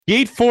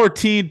Gate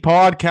 14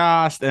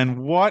 podcast, and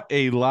what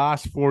a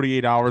last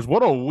 48 hours.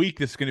 What a week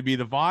this is going to be.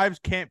 The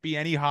vibes can't be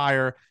any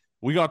higher.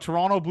 We got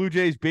Toronto Blue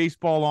Jays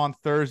baseball on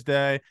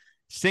Thursday,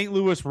 St.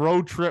 Louis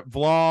road trip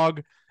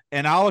vlog,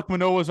 and Alek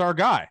Manoah is our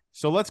guy.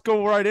 So let's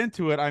go right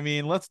into it. I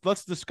mean, let's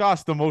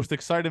discuss the most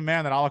excited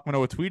man that Alek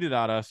Manoah tweeted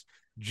at us,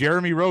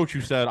 Jeremy Roach,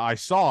 who said, I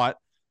saw it,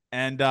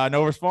 and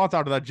no response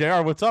after that.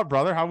 JR, what's up,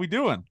 brother? How we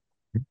doing?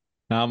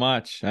 Not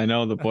much. I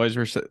know the boys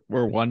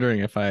were wondering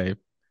if I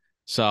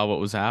saw what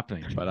was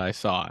happening, but I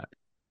saw it.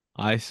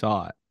 I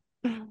saw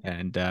it.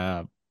 And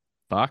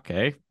fuck,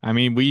 eh? I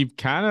mean, we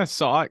kind of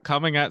saw it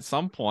coming at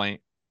some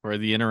point for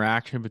the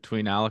interaction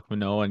between Alek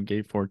Manoah and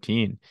Gate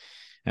 14,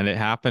 and it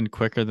happened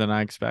quicker than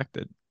I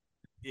expected.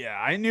 Yeah,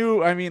 I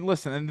knew. I mean,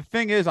 listen, and the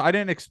thing is, I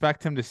didn't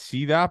expect him to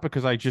see that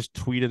because I just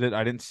tweeted it.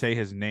 I didn't say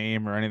his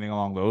name or anything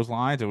along those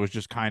lines. It was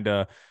just kind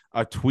of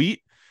a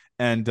tweet.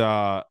 And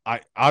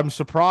I'm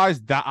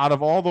surprised that out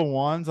of all the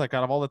ones, like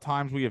out of all the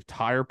times we have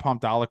tire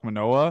pumped Alek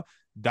Manoah,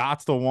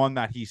 that's the one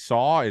that he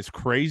saw is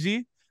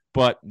crazy.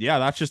 But yeah,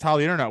 that's just how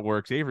the internet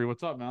works. Avery,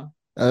 what's up, man?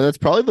 That's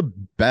probably the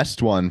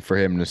best one for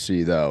him to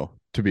see, though,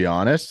 to be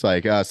honest.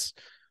 Like us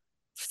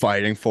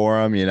fighting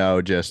for him,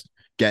 just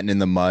getting in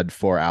the mud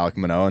for Alek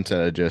Manoah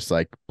instead of just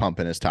like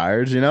pumping his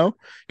tires,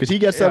 because he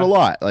gets that a Yeah.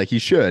 lot. Like he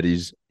should.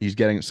 He's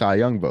getting Cy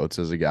Young votes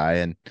as a guy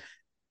and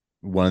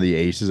one of the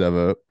aces of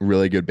a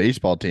really good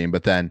baseball team.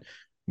 But then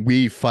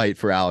we fight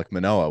for Alek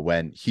Manoah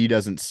when he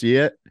doesn't see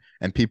it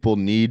and people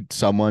need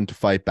someone to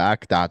fight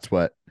back. That's See,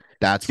 what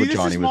this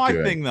Johnny is was my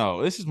doing. thing,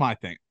 though. This is my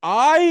thing.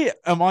 I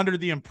am under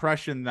the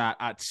impression that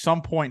at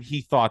some point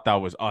he thought that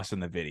was us in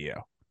the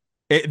video.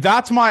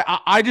 That's my.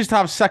 I just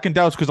have second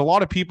doubts because a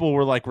lot of people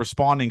were like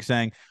responding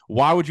saying,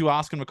 "Why would you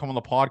ask him to come on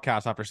the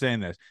podcast after saying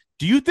this?"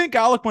 Do you think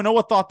Alek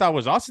Manoah thought that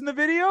was us in the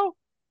video?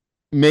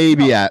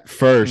 Maybe No. at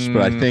first,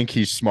 but I Mm, think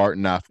he's smart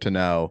enough to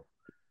know.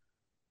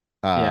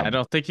 yeah, I Um,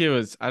 don't think it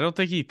was. I don't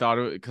think he thought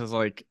it because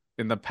like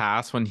in the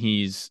past when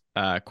he's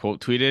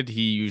quote tweeted,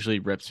 he usually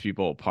rips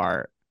people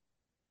apart.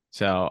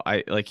 So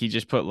I like he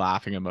just put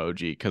laughing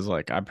emoji because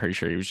like I'm pretty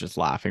sure he was just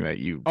laughing that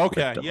you ripped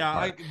Okay, him yeah,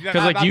 apart.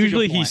 Because like that's a good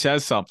usually he point.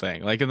 says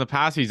something. Like in the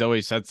past, he's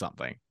always said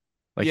something.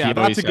 Like Yeah, he that's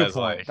always a good says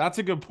point. like, That's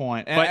a good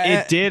point. but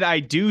I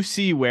do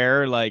see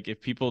where like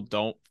if people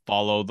don't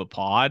follow the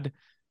pod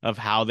of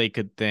how they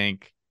could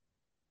think.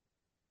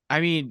 I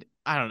mean,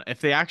 I don't know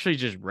if they actually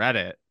just read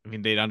it. I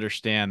mean, they'd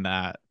understand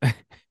that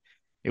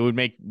it would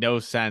make no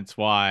sense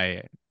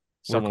why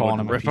We're someone calling would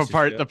him a rip piece of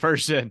apart the shit.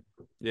 person.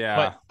 But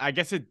Yeah, I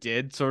guess it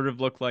did sort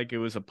of look like it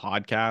was a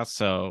podcast.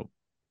 So,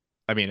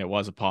 I mean, it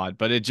was a pod,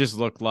 but it just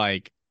looked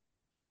like,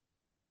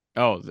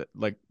 oh,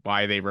 like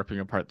why are they ripping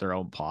apart their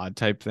own pod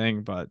type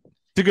thing. But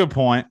it's a good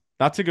point.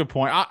 That's a good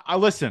point. I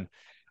listen.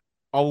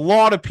 A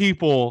lot of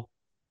people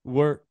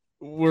were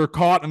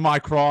caught in my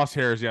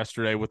crosshairs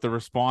yesterday with the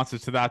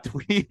responses to that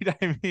tweet.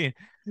 I mean,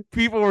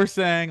 people were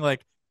saying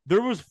like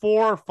there was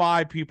 4 or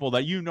 5 people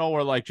that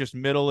are like just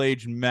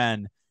middle-aged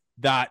men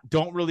that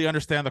don't really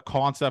understand the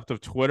concept of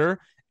Twitter,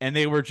 and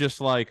they were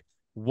just like,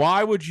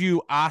 "Why would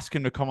you ask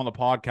him to come on the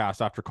podcast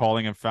after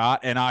calling him fat?"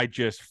 And I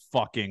just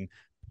fucking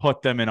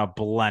put them in a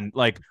blend,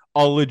 like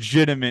a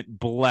legitimate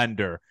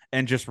blender,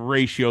 and just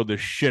ratioed the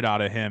shit out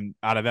of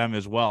them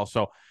as well.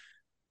 So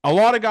a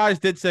lot of guys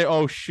did say,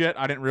 "Oh shit,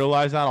 I didn't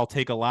realize that. I'll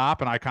take a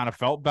lap," and I kind of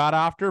felt bad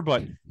after.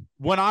 But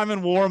when I'm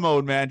in war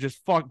mode, man,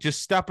 just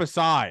step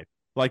aside.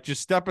 Like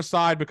just step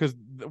aside because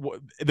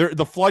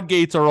the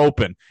floodgates are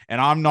open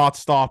and I'm not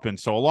stopping.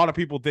 So a lot of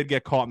people did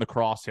get caught in the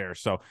crosshairs.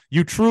 So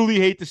you truly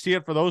hate to see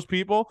it for those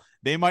people.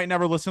 They might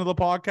never listen to the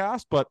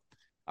podcast, but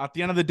at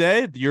the end of the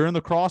day, you're in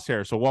the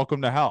crosshairs. So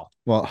welcome to hell.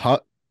 well,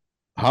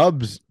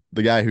 Hubs,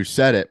 the guy who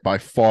said it, by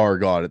far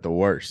got it the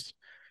worst.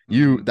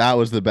 Mm-hmm. That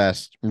was the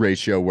best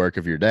ratio work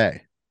of your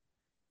day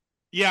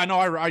Yeah, no,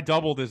 I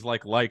doubled his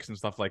likes and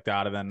stuff like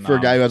that, and then for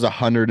a guy who has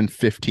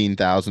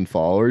 115,000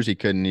 followers. He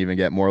couldn't even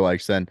get more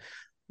likes than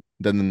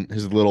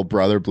his little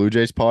brother Blue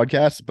Jays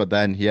podcast. But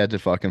then he had to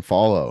fucking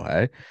follow.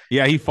 Hey,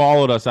 yeah, he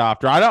followed us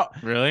after. I don't.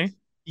 really,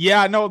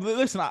 Yeah, no,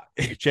 listen,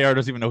 JR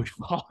doesn't even know we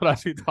followed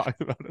us. We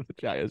talked about it in the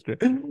chat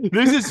yesterday.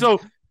 This is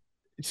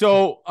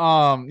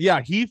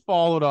yeah, he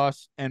followed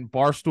us and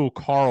Barstool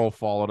Carl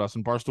followed us,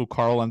 and Barstool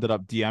Carl ended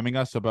up DMing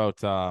us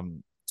about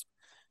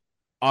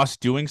us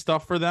doing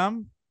stuff for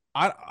them.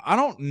 I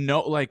don't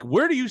know, like,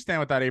 where do you stand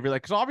with that, Avery?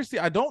 Like, because obviously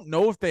I don't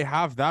know if they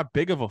have that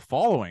big of a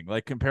following,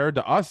 like compared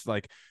to us.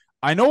 Like,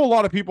 I know a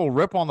lot of people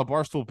rip on the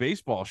Barstool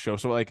baseball show.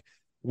 So like,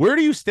 where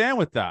do you stand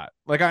with that?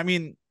 Like, I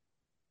mean,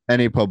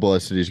 any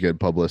publicity is good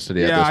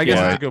publicity at yeah, this I guess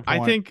that's a yeah, point. good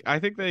point. I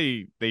think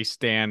they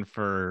stand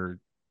for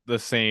the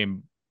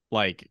same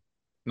like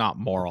not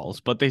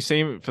morals, but they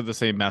say for the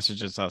same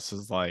message as us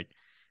as like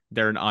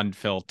they're an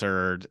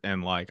unfiltered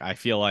and like I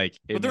feel like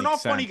But it they're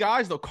makes not funny sense.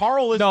 guys though.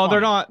 Carl is No, they're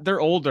funny. not.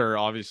 They're older.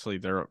 Obviously,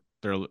 they're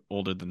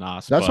older than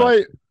us, That's but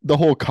why the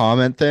whole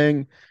comment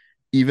thing,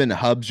 even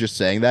Hubs just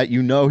saying that,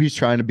 he's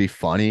trying to be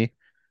funny.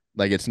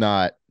 Like it's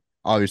not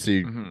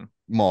obviously mhm.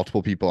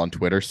 multiple people on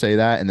Twitter say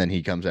that, and then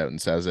he comes out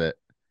and says it.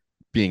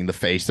 being the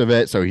face of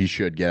it, so he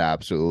should get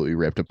absolutely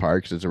ripped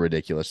apart because it's a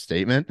ridiculous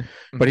statement.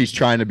 But he's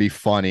trying to be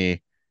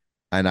funny,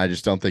 and I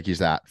just don't think he's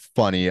that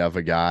funny of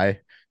a guy.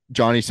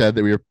 Johnny said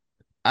that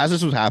as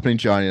this was happening,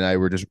 Johnny and I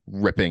were just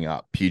ripping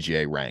up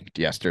PGA Ranked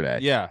yesterday.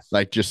 Yeah.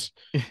 Like, just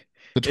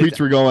the tweets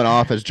were going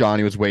off as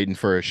Johnny was waiting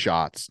for his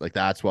shots. Like,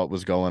 that's what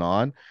was going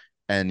on.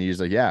 And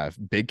he's like, yeah, if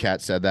Big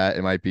Cat said that,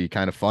 it might be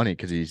kind of funny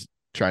because he's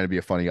trying to be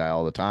a funny guy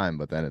all the time.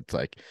 But then it's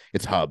like,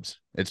 it's Hubs.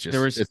 It's just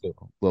it's a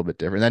little bit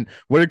different. Then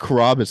what did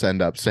Karabas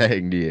end up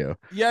saying to you?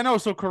 Yeah, no.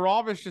 So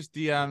Karabas just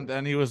DM'd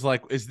and he was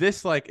like, "Is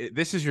this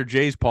this is your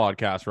Jay's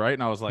podcast, right?"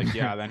 And I was like,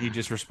 "Yeah." Then he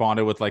just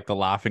responded with like the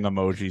laughing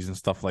emojis and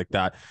stuff like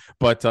that.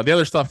 But the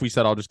other stuff we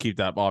said, I'll just keep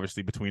that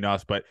obviously between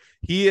us. But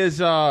he is,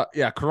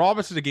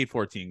 Karabas is a Gate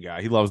 14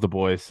 guy. He loves the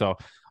boys. So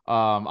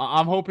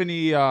I'm hoping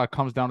he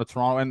comes down to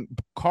Toronto. And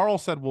Carl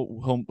said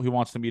he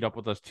wants to meet up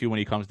with us too when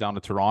he comes down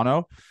to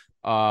Toronto.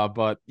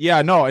 But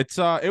yeah, no, it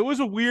was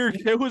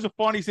a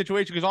funny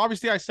situation because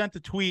obviously I sent a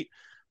tweet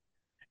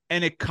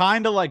and it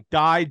kind of like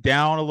died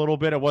down a little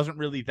bit. It wasn't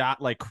really that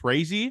like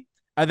crazy.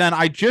 And then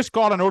I just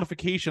got a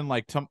notification,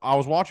 I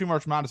was watching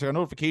March Madness, I got a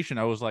notification.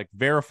 I was like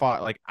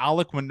verified, like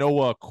Alek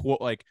Manoah quote,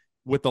 like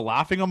with the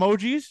laughing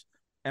emojis.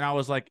 And I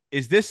was like,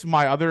 is this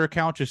my other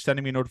account just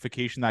sending me a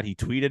notification that he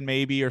tweeted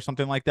maybe or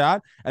something like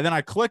that? And then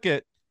I click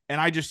it and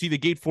I just see the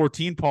Gate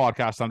 14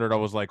 podcast under it. I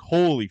was like,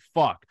 holy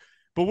fuck.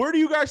 But where do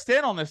you guys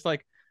stand on this?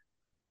 Like,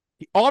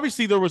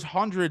 obviously there was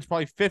hundreds,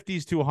 probably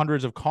 50s to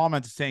hundreds of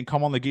comments saying,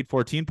 come on the Gate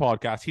 14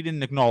 podcast. He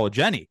didn't acknowledge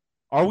any.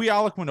 Are we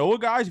Alek Manoah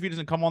guys if he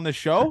doesn't come on this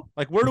show?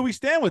 Like, where do we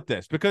stand with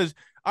this? Because,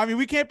 I mean,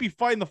 we can't be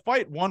fighting the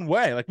fight one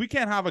way. Like, we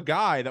can't have a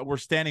guy that we're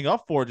standing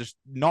up for just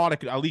not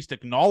at least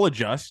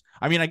acknowledge us.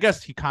 I mean, I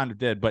guess he kind of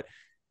did, but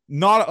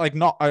not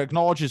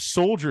acknowledge his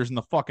soldiers in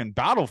the fucking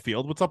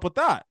battlefield. What's up with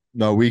that?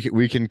 No, we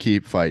can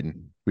keep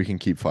fighting. We can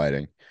keep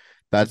fighting.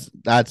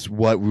 That's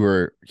what we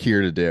were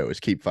here to do, is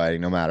keep fighting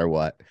no matter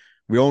what.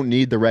 We don't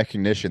need the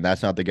recognition.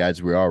 That's not the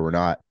guys we are. We're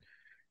not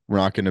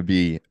going to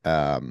be,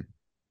 I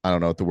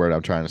don't know what the word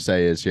I'm trying to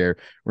say is here.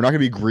 We're not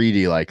going to be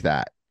greedy like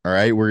that. All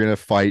right. We're going to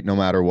fight no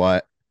matter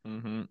what.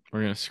 Mm-hmm.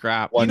 We're going to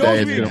scrap. He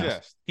knows we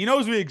exist. He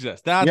knows we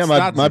exist.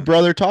 My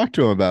brother talked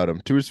to him about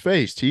him to his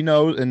face. He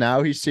knows. And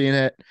now he's seeing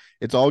it.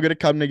 It's all going to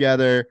come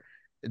together.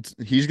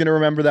 He's going to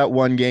remember that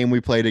one game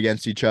we played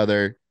against each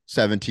other,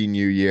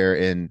 17U year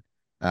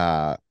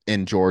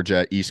in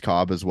Georgia, East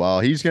Cobb as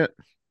well.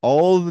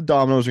 All the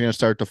dominoes are going to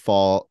start to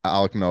fall.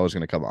 Alek Manoah is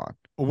going to come on.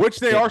 Which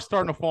they are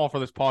starting to fall for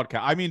this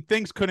podcast. I mean,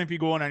 things couldn't be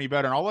going any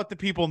better. And I'll let the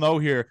people know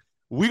here,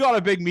 we got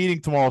a big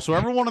meeting tomorrow. So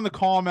everyone in the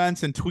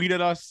comments and tweet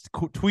at us,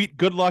 tweet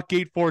good luck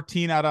Gate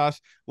 14 at us.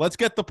 Let's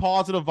get the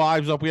positive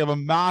vibes up. We have a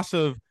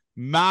massive,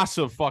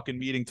 massive fucking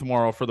meeting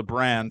tomorrow for the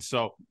brand.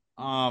 So,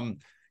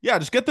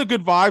 just get the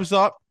good vibes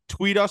up.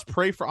 Tweet us,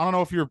 pray for, I don't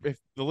know if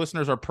the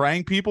listeners are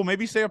praying people,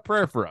 maybe say a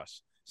prayer for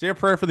us. Say a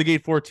prayer for the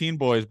Gate 14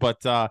 boys.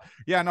 But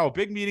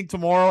big meeting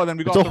tomorrow. And then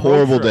we got It's a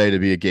horrible day to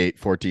be a Gate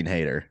 14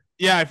 hater.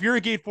 Yeah, if you're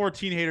a Gate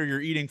 14 hater,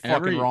 you're eating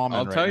fucking ramen.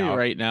 I'll tell you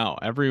right now,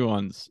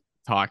 everyone's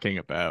talking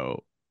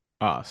about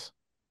us.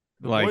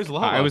 The boys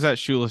love us. I was at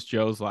Shoeless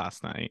Joe's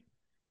last night,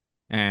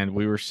 and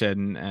we were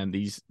sitting, and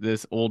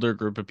this older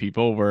group of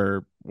people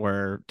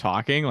were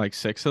talking, like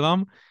 6 of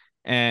them,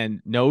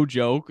 and no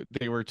joke,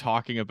 they were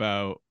talking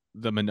about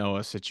the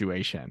Manoah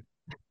situation,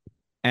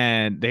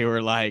 and they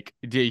were like,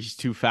 he's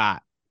too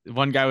fat.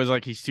 One guy was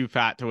like, he's too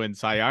fat to win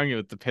Cy Young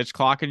with the pitch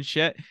clock and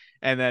shit.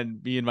 And then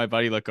me and my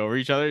buddy look over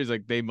each other. He's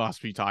like, they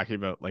must be talking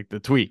about like the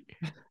tweet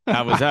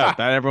that was out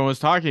that everyone was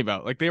talking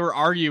about. Like, they were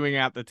arguing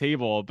at the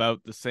table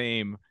about the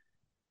same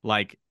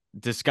like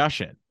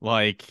discussion.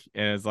 Like,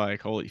 and it's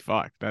like, holy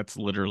fuck, that's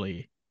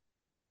literally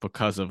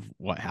because of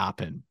what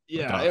happened.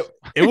 Yeah,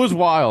 it was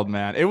wild,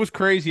 man. It was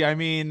crazy. I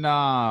mean,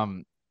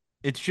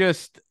 it's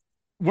just,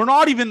 we're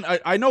not even,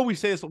 I know we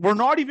say this, we're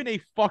not even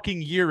a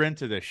fucking year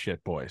into this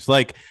shit, boys.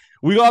 Like,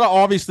 we got to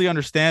obviously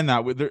understand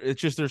that.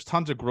 It's just, there's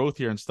tons of growth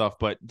here and stuff,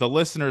 but the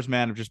listeners,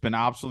 man, have just been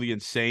absolutely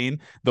insane.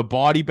 The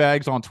body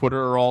bags on Twitter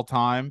are all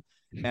time.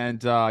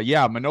 And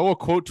Manoah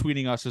quote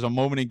tweeting us is a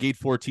moment in Gate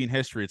 14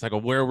 history. It's like a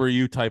where were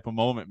you type of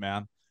moment,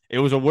 man. It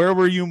was a where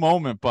were you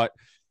moment, but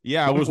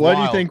yeah, it was What wild.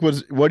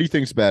 What do you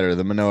think's better,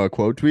 the Manoah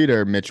quote tweet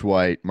or Mitch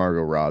White,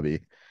 Margot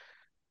Robbie?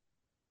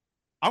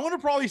 I'm going to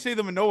probably say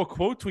the Manoah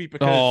quote tweet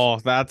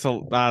because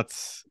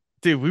that's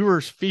dude, we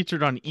were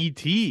featured on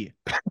ET.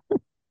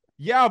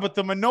 Yeah, but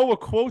the Manoah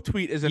quote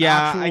tweet is an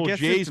actual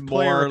Jays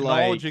player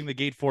acknowledging the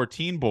Gate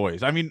 14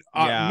 boys. I mean,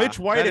 Mitch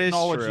White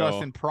acknowledged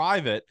us in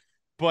private,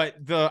 but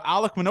the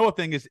Alek Manoah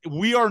thing is,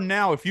 we are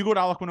now, if you go to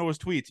Alek Manoah's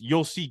tweets,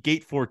 you'll see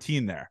Gate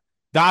 14 there.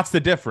 That's the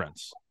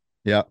difference.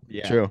 Yeah,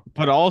 true.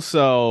 But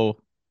also,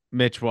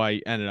 Mitch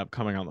White ended up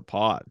coming on the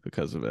pod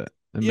because of it.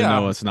 And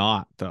Manoah's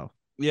not, though.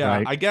 Yeah,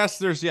 right? I guess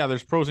there's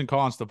pros and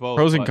cons to both.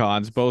 Pros and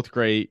cons, both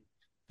great.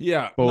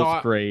 Yeah.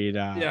 Both great.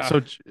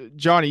 So,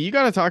 Johnny, you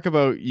got to talk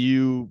about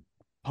you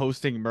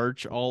posting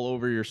merch all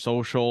over your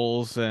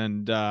socials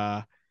and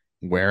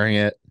wearing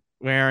it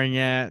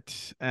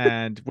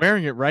and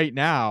wearing it right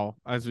now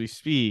as we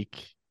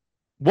speak.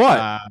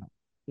 What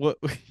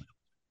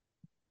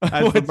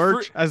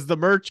As the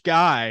merch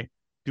guy,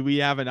 do we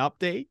have an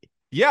update?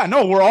 Yeah,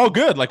 no, we're all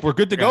good. Like we're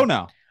good to go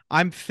now.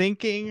 I'm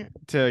thinking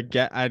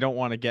I don't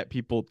want to get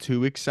people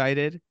too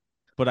excited,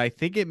 but I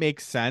think it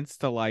makes sense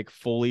to like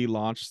fully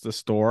launch the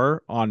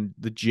store on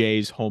the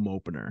Jays home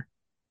opener.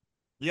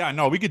 Yeah,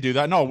 no, we could do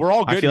that. No, we're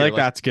all good. I feel here. like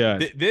that's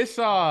good.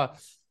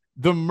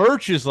 The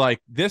merch is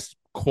like this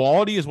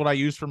quality is what I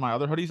use for my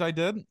other hoodies I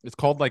did. It's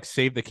called like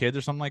Save the Kids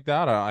or something like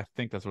that. I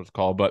think that's what it's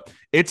called, but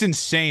it's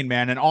insane,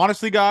 man. And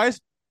honestly,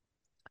 guys,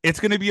 it's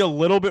going to be a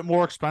little bit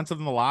more expensive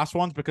than the last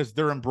ones because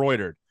they're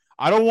embroidered.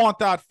 I don't want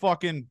that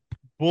fucking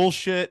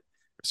bullshit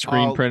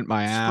screen print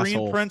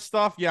screen print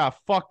stuff. Yeah,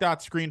 fuck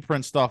that screen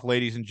print stuff,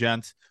 ladies and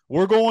gents.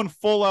 We're going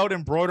full out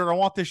embroidered. I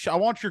want this. I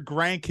want your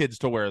grandkids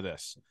to wear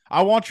this.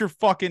 I want your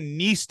fucking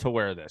niece to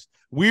wear this.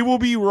 We will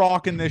be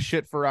rocking this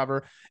shit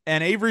forever.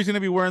 And Avery's gonna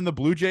be wearing the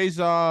Blue Jays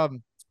jersey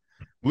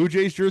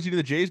to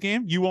the Jays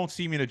game. You won't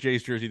see me in a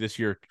Jays jersey this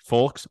year,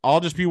 folks.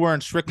 I'll just be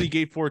wearing strictly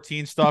Gate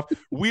 14 stuff.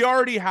 We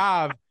already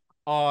have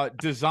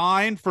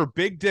design for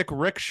Big Dick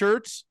Rick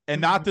shirts,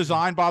 and that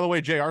design, by the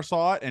way, JR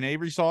saw it and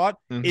Avery saw it,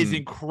 is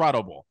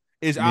incredible.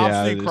 Is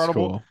absolutely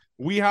incredible. Cool.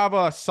 We have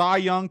a Cy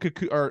Young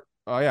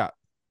Cy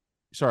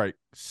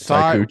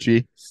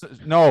Gucci.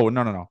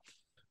 No.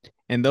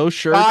 And those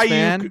shirts,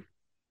 man,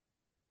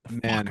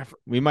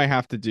 we might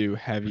have to do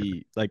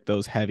heavy, like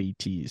those heavy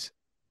tees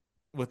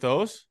with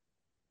those.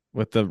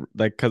 With the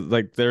cause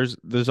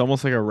there's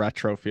almost like a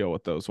retro feel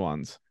with those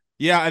ones.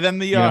 Yeah, and then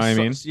the you know what I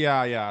mean?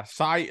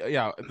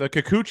 The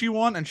Kikuchi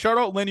one, and shout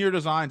out Linear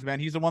Designs, man.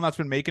 He's the one that's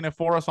been making it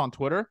for us on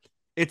Twitter.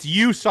 It's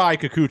Sai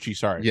Kikuchi,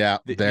 sorry. Yeah,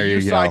 there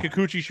you go. Sai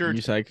Kikuchi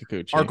shirts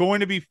Kikuchi are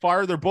going to be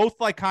fire. They're both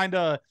like kind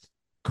of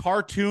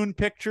cartoon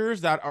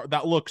pictures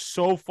that look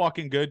so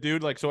fucking good,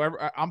 dude. Like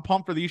I'm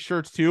pumped for these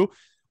shirts too.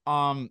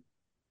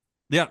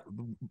 Yeah,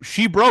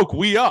 she broke,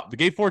 we up. The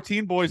Gate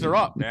 14 boys are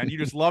up, man. You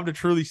just love to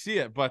truly see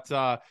it. But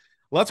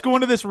let's go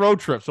into this road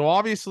trip. So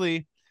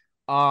obviously,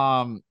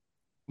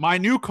 my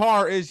new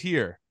car is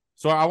here.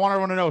 So I want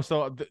everyone to know.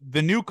 So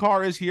the new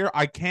car is here.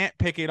 I can't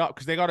pick it up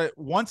because they got to,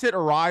 once it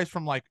arrives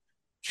from like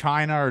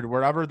China or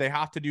wherever, they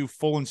have to do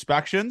full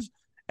inspections.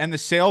 And the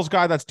sales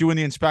guy that's doing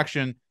the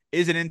inspection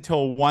isn't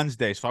until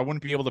Wednesday. So I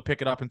wouldn't be able to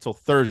pick it up until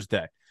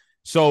Thursday.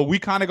 So we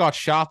kind of got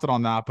shafted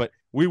on that, but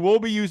we will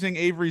be using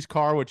Avery's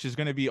car, which is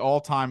going to be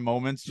all-time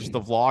moments, just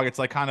the vlog. It's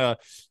like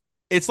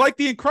it's like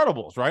The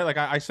Incredibles, right? Like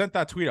I sent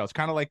that tweet out. It's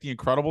kind of like The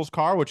Incredibles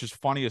car, which is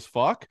funny as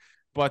fuck.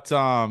 But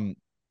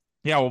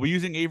yeah, we'll be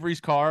using Avery's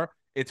car.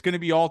 It's going to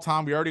be all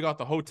time. We already got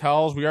the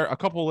hotels. A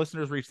couple of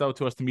listeners reached out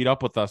to us to meet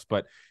up with us,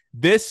 but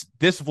this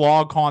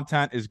vlog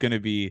content is going to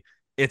be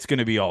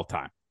all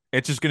time.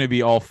 It's just going to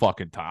be all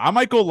fucking time. I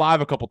might go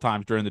live a couple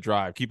times during the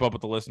drive. Keep up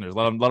with the listeners.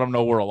 Let them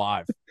know we're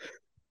alive.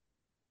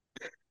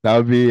 That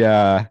would be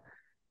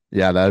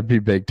that'd be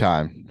big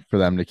time for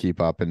them to keep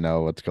up and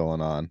know what's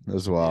going on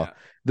as well. Yeah.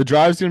 The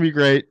drive's going to be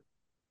great.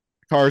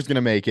 Car's going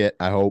to make it,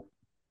 I hope.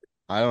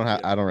 I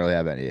don't really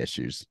have any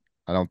issues.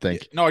 I don't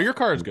think. No, your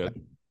car is good.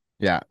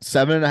 Yeah.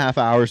 7.5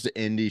 hours to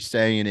Indy,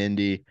 staying in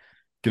Indy,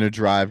 going to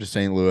drive to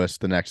St. Louis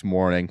the next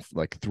morning,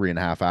 like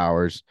 3.5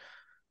 hours.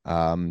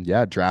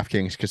 Yeah,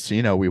 DraftKings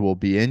Casino, we will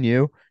be in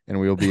you, and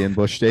we will be in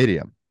Busch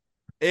Stadium.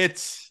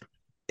 It's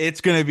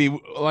going to be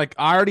like,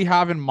 I already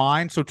have in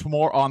mind. So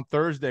tomorrow on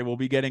Thursday, we'll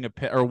be getting a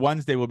pick, or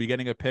Wednesday, we'll be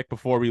getting a pick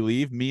before we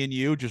leave. Me and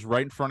you, just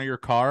right in front of your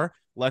car.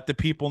 Let the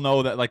people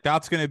know that, like,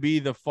 that's going to be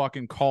the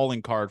fucking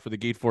calling card for the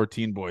Gate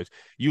 14 boys.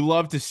 You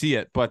love to see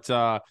it. But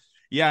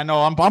yeah,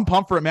 no, I'm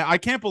pumped for it, man.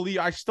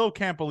 I still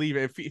can't believe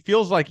it. It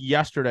feels like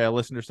yesterday a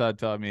listener said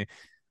to me,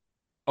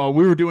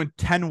 we were doing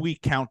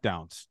 10-week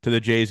countdowns to the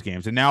Jays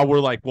games. And now we're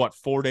like, what,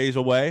 4 days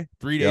away,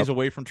 3 days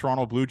away from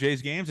Toronto Blue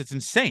Jays games. It's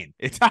insane.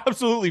 It's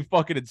absolutely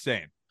fucking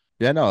insane.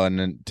 Yeah, no. And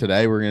then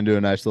today we're going to do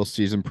a nice little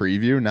season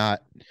preview.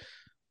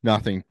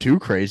 Nothing too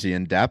crazy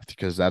in depth,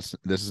 because this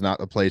is not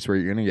the place where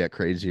you're going to get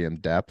crazy in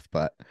depth.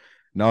 But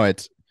no,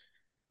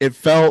 it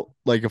felt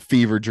like a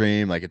fever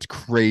dream. Like, it's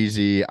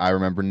crazy. I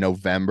remember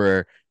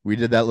November, we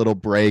did that little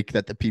break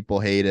that the people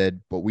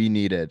hated, but we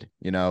needed,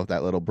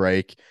 that little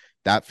break.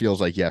 That feels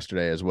like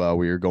yesterday as well.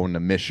 We were going to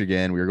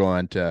Michigan. We were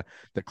going to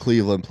the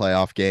Cleveland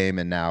playoff game,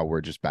 and now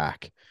we're just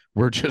back.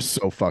 We're just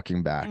so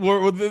fucking back.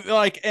 We're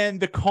like, and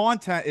the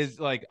content is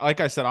like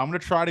I said, I'm going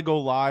to try to go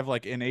live,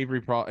 like in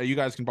Avery. You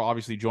guys can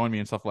obviously join me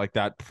and stuff like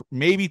that.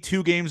 Maybe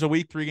 2 games a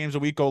week, 3 games a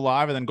week, go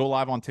live, and then go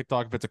live on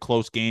TikTok if it's a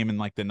close game in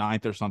like the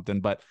 9th or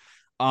something. But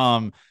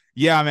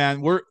yeah,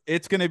 man,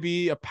 it's going to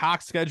be a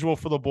packed schedule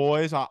for the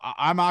boys.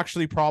 I'm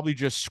actually probably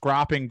just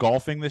scrapping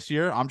golfing this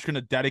year. I'm just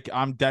going to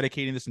I'm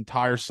dedicating this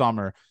entire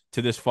summer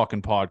to this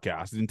fucking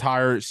podcast, the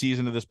entire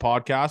season of this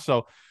podcast.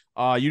 So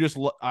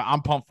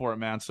I'm pumped for it,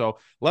 man. So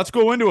let's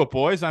go into it,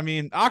 boys. I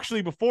mean,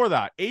 actually, before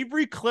that,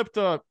 Avery clipped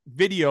a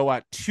video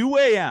at 2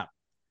 a.m.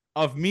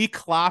 of me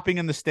clapping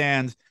in the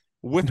stands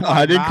with.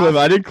 I didn't clip it.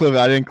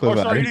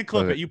 Sorry, you didn't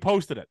clip it. You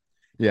posted it.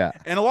 Yeah.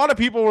 And a lot of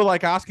people were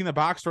like asking the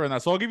backstory on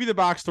that. So I'll give you the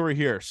backstory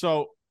here.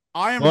 So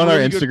I am Go on our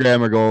really good.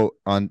 Instagram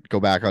or go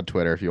back on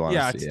Twitter if you want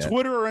Yeah, to see it's it.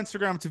 Twitter or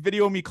Instagram. It's a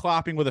video of me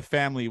clapping with a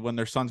family when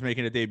their son's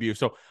making a debut.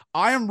 So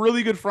I am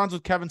really good friends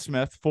with Kevin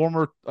Smith,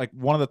 former like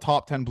one of the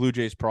top 10 Blue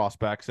Jays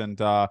prospects, and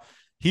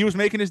he was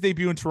making his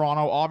debut in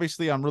Toronto.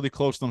 Obviously, I'm really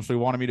close to him, so he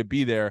wanted me to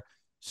be there.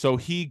 So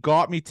he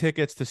got me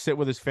tickets to sit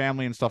with his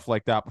family and stuff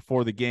like that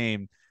before the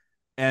game.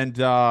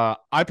 And I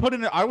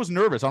was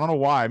nervous. I don't know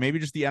why. Maybe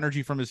just the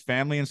energy from his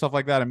family and stuff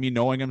like that, and me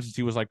knowing him since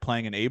he was like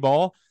playing an A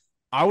ball.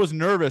 I was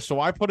nervous, so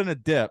I put in a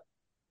dip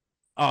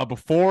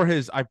before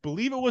I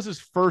believe it was his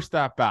first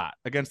at bat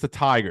against the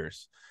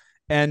Tigers.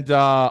 And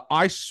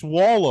I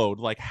swallowed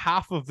like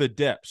half of the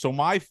dip. So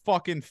my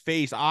fucking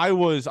face, I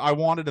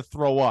wanted to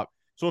throw up.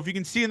 So if you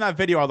can see in that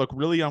video, I look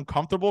really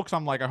uncomfortable because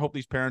I'm like, I hope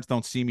these parents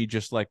don't see me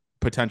just like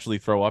potentially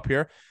throw up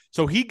here.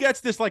 So he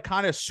gets this like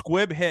kind of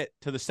squib hit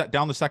to the set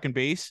down the second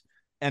base,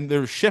 and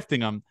they're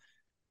shifting him.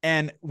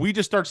 And we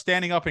just start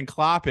standing up and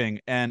clapping.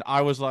 And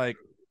I was like,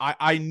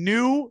 I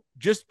knew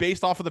just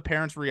based off of the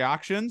parents'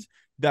 reactions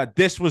that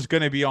this was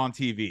going to be on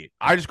TV.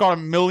 I just got a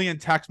million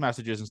text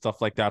messages and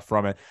stuff like that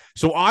from it.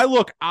 So I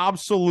look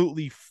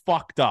absolutely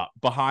fucked up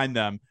behind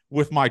them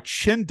with my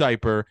chin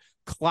diaper,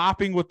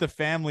 clapping with the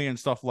family and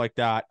stuff like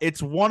that.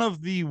 It's one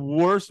of the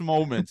worst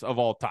moments of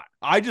all time.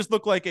 I just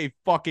look like a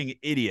fucking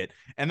idiot.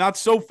 And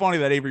that's so funny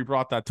that Avery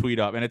brought that tweet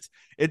up. And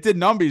it did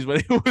numbies,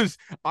 but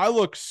I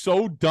look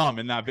so dumb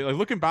in that video. Like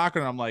looking back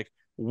on it, I'm like,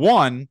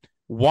 one,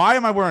 why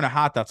am I wearing a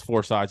hat that's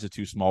 4 sizes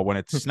too small when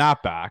it's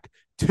snapback?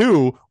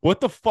 2,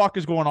 what the fuck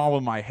is going on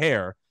with my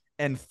hair?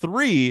 And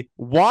 3,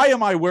 why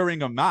am I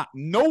wearing a mask?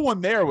 No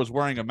one there was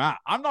wearing a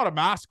mask. I'm not a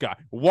mask guy.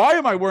 Why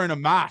am I wearing a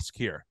mask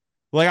here?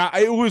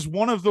 Like, it was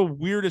one of the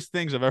weirdest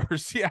things I've ever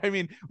seen. I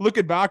mean,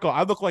 looking back,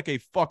 I look like a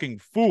fucking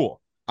fool.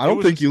 I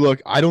don't think you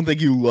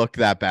look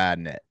that bad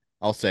in it.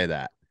 I'll say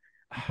that.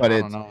 But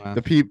it's know,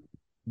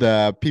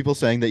 the people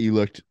saying that you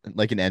looked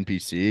like an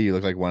NPC. You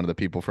look like one of the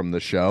people from the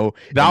show.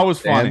 That was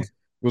funny.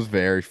 Was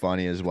very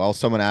funny as well.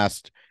 Someone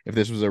asked if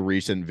this was a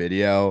recent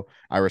video.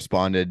 I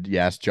responded,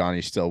 yes,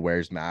 Johnny still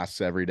wears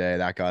masks every day.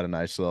 That got a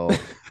nice little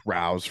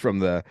rouse from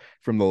the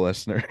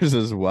listeners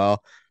as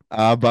well.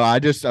 But I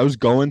was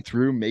going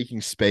through making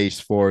space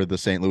for the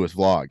St. Louis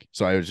vlog.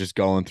 So I was just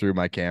going through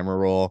my camera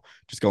roll,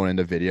 just going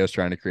into videos,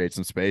 trying to create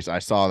some space. I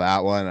saw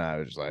that one and I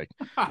was like,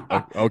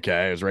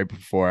 okay. It was right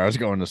before I was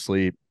going to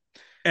sleep.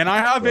 And I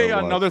have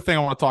another thing I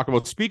want to talk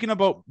about. Speaking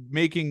about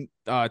making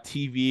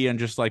TV and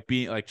just like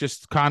being like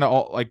just kind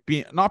of like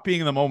being not being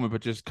in the moment, but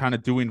just kind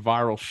of doing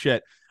viral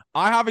shit.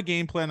 I have a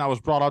game plan that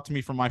was brought out to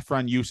me from my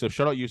friend Yusuf.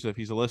 Shout out Yusuf.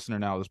 He's a listener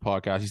now of this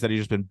podcast. He said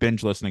he's just been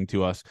binge listening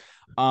to us.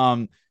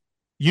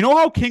 You know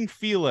how King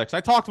Felix, I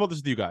talked about this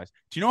with you guys.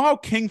 Do you know how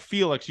King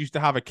Felix used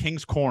to have a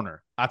King's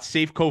Corner at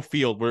Safeco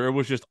Field where it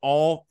was just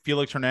all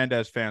Felix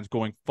Hernandez fans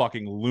going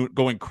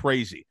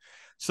crazy?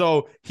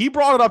 So he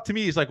brought it up to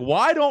me. He's like,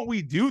 why don't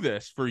we do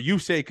this for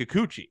Yusei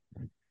Kikuchi?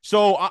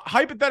 So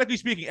hypothetically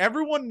speaking,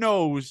 everyone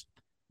knows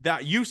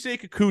that Yusei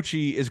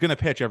Kikuchi is going to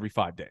pitch every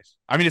 5 days.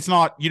 I mean, it's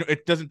not,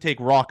 it doesn't take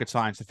rocket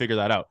science to figure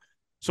that out.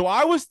 So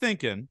I was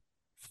thinking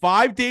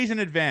 5 days in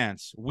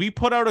advance, we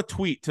put out a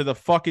tweet to the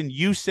fucking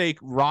Yusei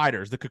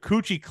riders, the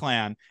Kikuchi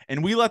clan,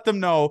 and we let them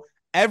know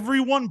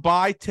everyone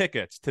buy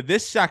tickets to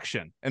this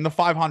section in the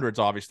 500s,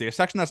 obviously, a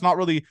section that's not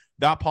really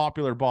that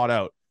popular bought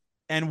out.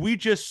 And we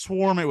just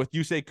swarm it with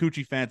Yusei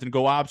Kikuchi fans and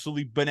go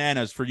absolutely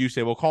bananas for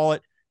Yusei. We'll call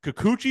it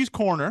Kikuchi's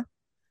Corner.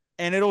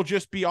 And it'll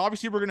just be,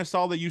 obviously, we're going to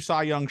sell the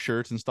Yusei Young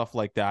shirts and stuff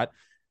like that.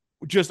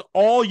 Just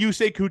all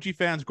Yusei Kikuchi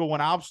fans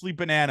going absolutely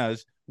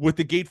bananas with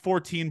the Gate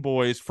 14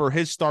 boys for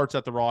his starts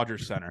at the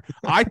Rogers Center.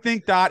 I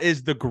think that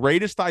is the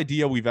greatest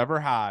idea we've ever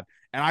had.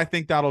 And I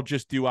think that'll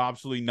just do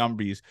absolutely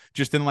numbies.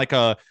 Just in like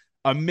a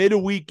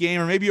mid-a-week game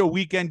or maybe a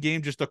weekend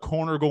game, just a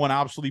corner going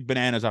absolutely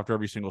bananas after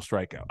every single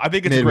strikeout. I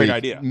think it's a great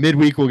idea.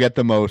 Midweek will get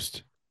the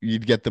most.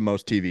 You'd get the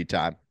most TV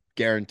time,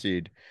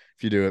 guaranteed,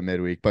 if you do it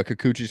midweek. But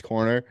Kikuchi's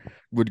Corner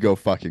would go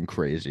fucking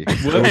crazy.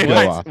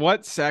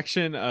 What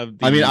section of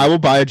I mean, I will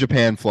buy a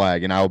Japan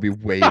flag and I will be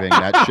waving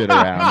that shit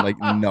around like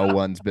no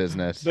one's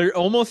business. There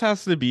almost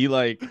has to be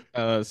like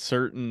a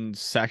certain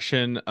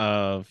section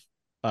of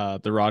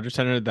the Rogers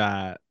Center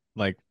that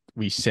like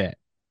we sit.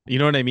 You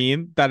know what I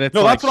mean? That it's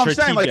that's what I'm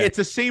saying. Like it's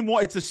the same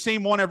one. It's the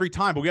same one every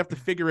time, but we have to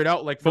figure it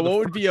out. Like, what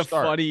would be a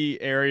funny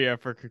area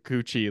for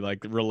Kikuchi,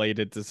 like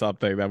related to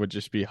something that would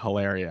just be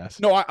hilarious?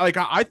 No,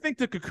 I think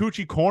the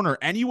Kikuchi Corner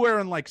anywhere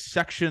in like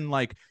section,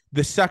 like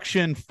the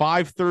section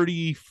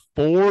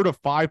 534 to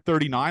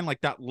 539, like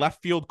that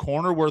left field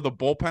corner where the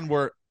bullpen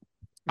were.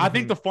 I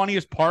think the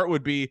funniest part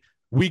would be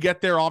we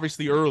get there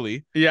obviously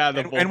early. Yeah,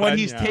 and when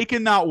he's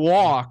taking that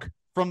walk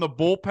from the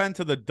bullpen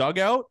to the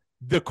dugout,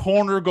 the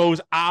corner goes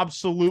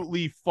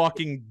absolutely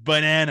fucking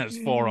bananas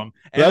for him.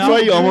 And that's why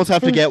you almost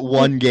have to get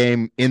one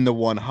game in the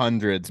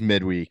 100s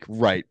midweek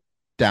right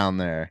down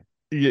there.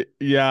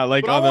 Yeah,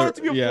 like But I on want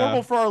the it to be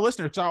affordable for our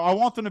listeners. So I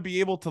want them to be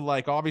able to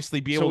like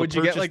obviously be So able would to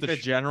you purchase get like the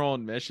general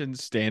admission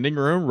standing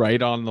room right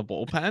on the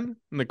bullpen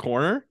in the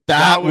corner?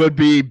 That would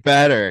be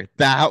better.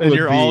 That And would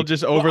you're all be.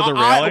 just Well, over the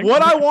railing.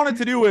 what I wanted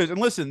to do is,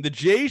 and listen, the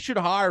Jays should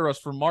hire us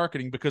for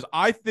marketing because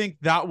I think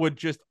that would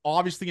just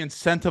obviously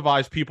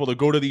incentivize people to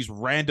go to these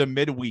random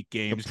midweek The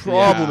games.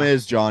 problem Yeah.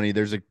 is, Johnny,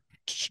 there's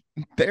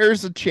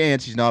a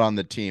chance he's not on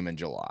the team in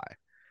July.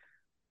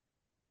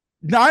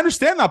 Now I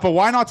understand that, but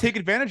why not take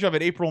advantage of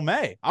it April,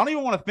 May? I don't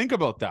even want to think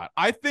about that.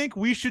 I think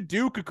we should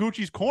do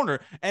Kikuchi's Corner.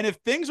 And if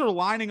things are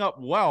lining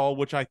up well,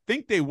 which I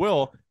think they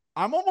will,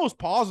 I'm almost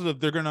positive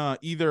they're gonna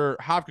either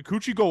have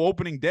Kikuchi go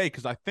opening day,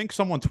 because I think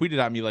someone tweeted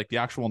at me like the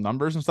actual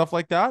numbers and stuff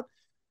like that,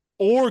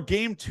 or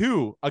game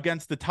 2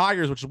 against the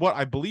Tigers, which is what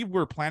I believe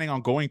we're planning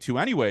on going to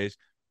anyways.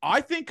 I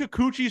think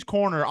Kikuchi's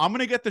Corner. I'm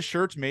gonna get the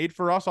shirts made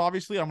for us.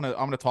 Obviously, I'm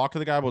gonna talk to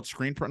the guy about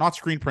not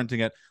screen printing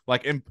it,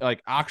 like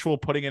actual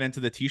putting it into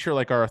the t-shirt,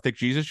 like our Thick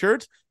Jesus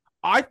shirts.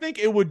 I think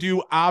it would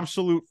do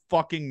absolute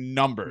fucking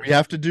numbers. We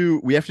have to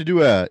do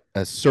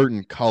a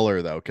certain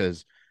color though,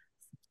 because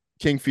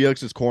King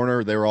Felix's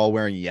Corner, they're all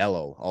wearing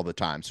yellow all the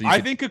time. So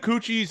I think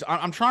Kikuchi's.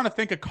 I'm trying to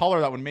think a color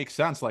that would make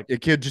sense. Like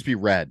it could just be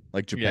red,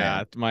 like Japan.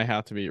 Yeah, it might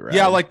have to be red.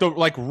 yeah, like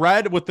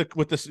red with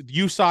the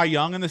Yu Cy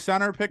Young in the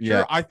center picture.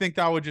 Yeah. I think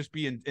that would just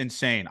be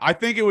insane. I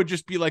think it would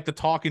just be like the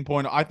talking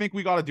point. I think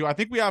we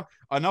have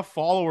enough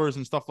followers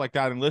and stuff like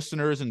that, and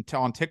listeners and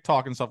on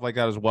TikTok and stuff like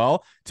that as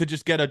well, to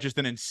just get just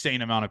an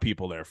insane amount of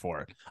people there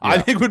for it. Yeah. I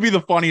think it would be the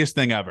funniest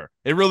thing ever.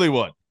 It really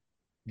would.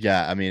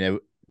 Yeah, I mean,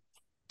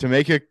 to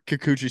make a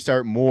Kikuchi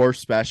start more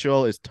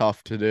special is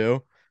tough to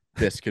do.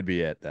 This could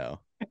be it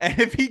though. And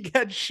if he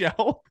gets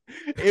shelved,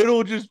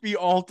 it'll just be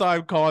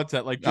all-time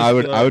content. Like I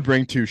would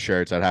bring 2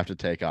 shirts. I'd have to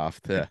take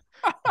off the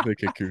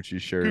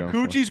Kikuchi shirt.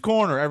 Kikuchi's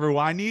Corner,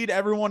 everyone. I need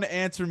everyone to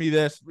answer me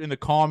this in the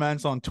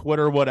comments on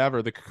Twitter,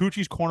 whatever. The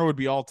Kikuchi's Corner would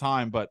be all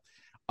time, but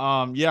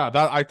yeah,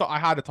 that I thought I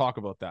had to talk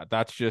about that.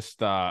 That's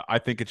just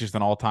I think it's just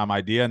an all-time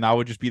idea, and that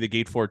would just be the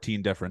Gate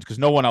 14 difference because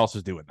no one else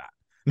is doing that.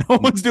 No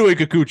one's doing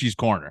Kikuchi's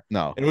Corner.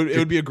 No, it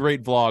would be a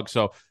great vlog.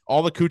 So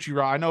all the Kuchi,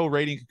 I know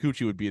Rating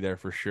Kikuchi would be there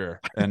for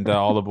sure, and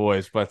all the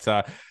boys. But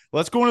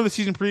let's go into the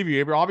season preview.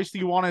 Avery, obviously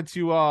you wanted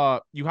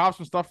to you have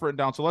some stuff written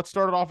down, so let's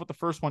start it off with the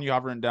first one you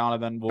have written down,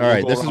 and then all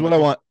right. This is what I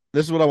want.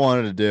 This is what I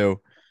wanted to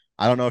do.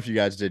 I don't know if you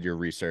guys did your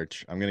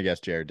research. I'm gonna guess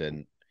Jared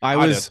didn't.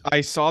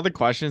 I saw the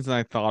questions and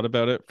I thought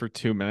about it for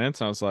 2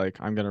 minutes. I was like,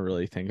 I'm gonna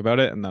really think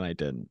about it, and then I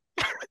didn't.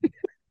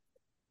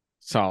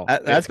 So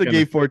that's the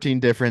Gate 14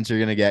 difference you're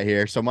gonna get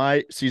here. So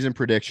my season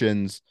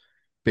predictions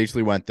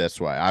basically went this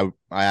way. I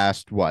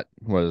asked what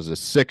is this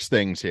 6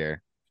 things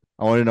here.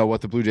 I want to know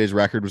what the Blue Jays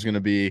record was going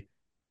to be,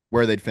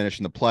 where they'd finish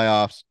in the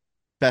playoffs,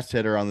 best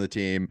hitter on the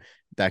team.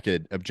 That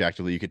could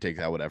objectively, you could take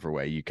that whatever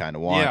way you kind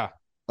of want.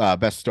 Yeah.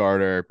 Best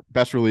starter,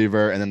 best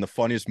reliever, and then the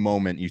funniest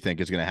moment you think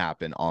is going to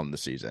happen on the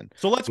season.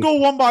 So let's go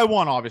one by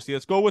one. Obviously,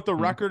 let's go with the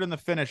record and the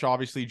finish.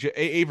 Obviously,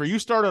 Avery, you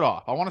started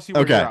off. I want to see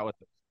where you're at with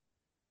it.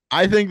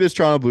 I think this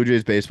Toronto Blue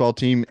Jays baseball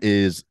team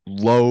is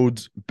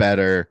loads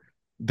better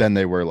than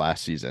they were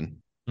last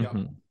season. Yeah.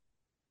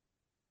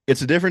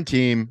 It's a different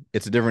team.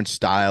 It's a different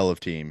style of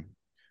team,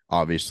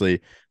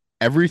 obviously.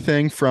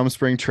 Everything from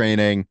spring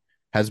training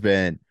has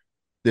been,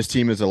 this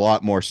team is a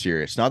lot more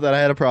serious. Not that I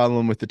had a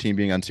problem with the team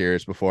being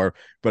unserious before,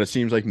 but it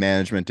seems like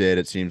management did.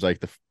 It seems like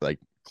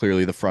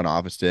clearly the front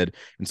office did,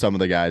 and some of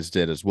the guys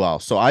did as well.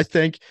 So I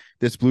think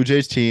this Blue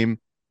Jays team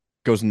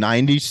goes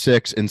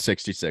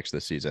 96-66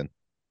 this season.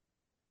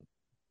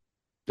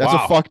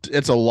 That's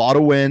it's a lot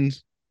of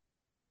wins.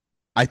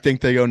 I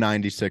think they go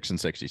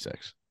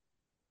 96-66.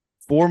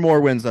 4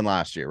 more wins than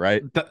last year,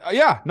 right?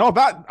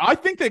 I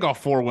think they got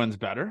 4 wins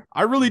better.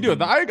 I really do.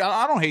 Mm-hmm.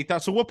 I don't hate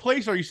that. So what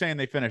place are you saying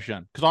they finish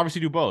in? Because obviously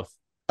do both.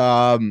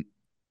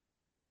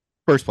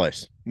 First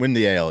place, win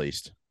the AL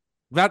East.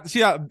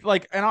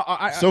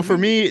 So for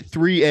me,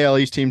 3 AL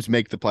East teams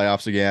make the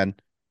playoffs again.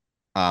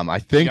 I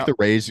think the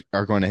Rays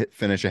are going to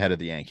finish ahead of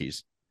the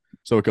Yankees.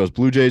 So it goes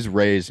Blue Jays,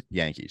 Rays,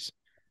 Yankees.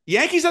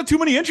 Yankees have too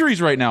many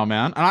injuries right now,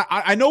 man. And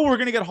I know we're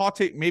gonna get hot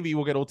take. Maybe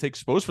we'll get old take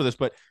exposed for this,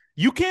 but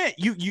you can't.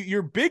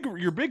 Your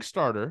big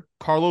starter,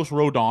 Carlos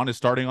Rodon, is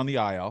starting on the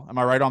IL. Am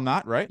I right on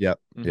that? Right? Yep.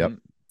 Mm-hmm. Yep.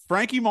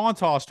 Frankie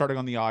Montas starting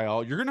on the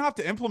IL. You're gonna have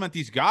to implement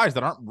these guys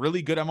that aren't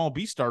really good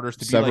MLB starters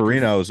to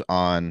Severino's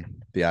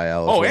on the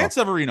IL. Oh, and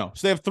Severino.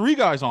 So they have 3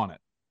 guys on it.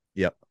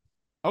 Yep.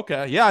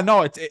 Okay. Yeah.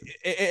 No.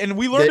 And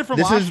we learned it from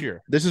last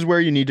year. This is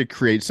where you need to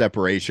create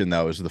separation,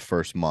 though, is the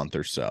first month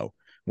or so,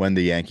 when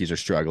the Yankees are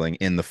struggling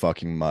in the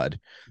fucking mud.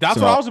 That's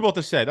what I was about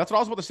to say.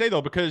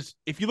 Though, because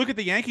if you look at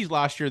the Yankees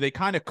last year, they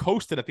kind of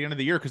coasted at the end of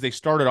the year because they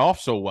started off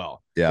so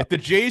well. Yeah. If the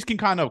Jays can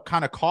kind of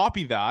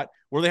copy that,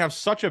 where they have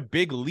such a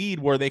big lead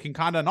where they can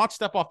kind of not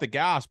step off the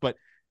gas, but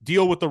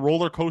deal with the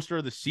roller coaster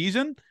of the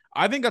season,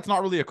 I think that's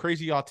not really a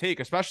crazy hot take,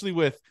 especially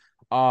with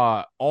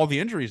all the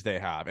injuries they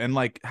have and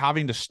like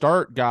having to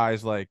start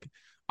guys like,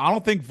 I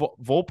don't think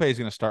Volpe is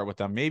going to start with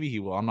them. Maybe he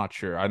will. I'm not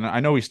sure. I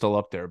know he's still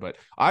up there, but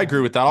I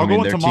agree with that. I'll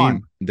go into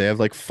mine. They have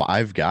like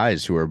 5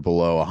 guys who are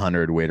below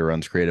 100 weighted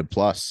runs created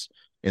plus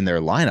in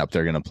their lineup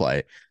they're going to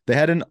play. They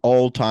had an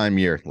all-time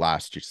year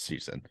last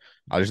season.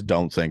 I just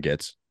don't think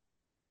it's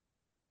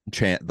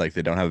like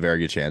they don't have a very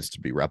good chance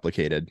to be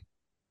replicated.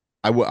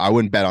 I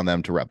wouldn't bet on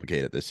them to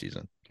replicate it this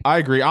season. I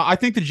agree. I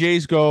think the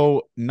Jays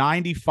go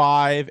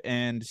 95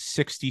 and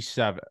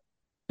 67.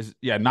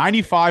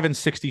 95 and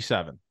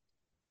 67.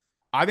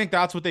 I think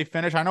that's what they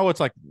finish. I know it's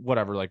like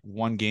whatever, like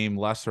one game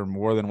less or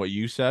more than what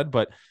you said,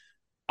 but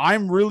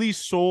I'm really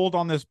sold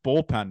on this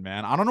bullpen,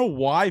 man. I don't know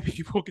why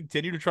people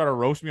continue to try to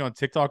roast me on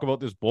TikTok about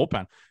this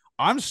bullpen.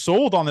 I'm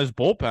sold on this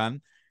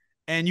bullpen.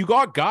 And you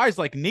got guys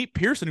like Nate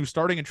Pearson, who's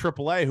starting in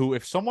AAA, who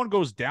if someone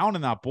goes down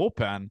in that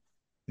bullpen,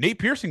 Nate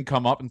Pearson can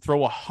come up and throw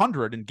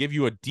 100 and give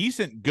you a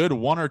decent, good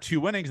 1 or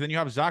 2 innings. Then you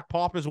have Zach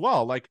Pop as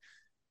well. Like,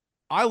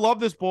 I love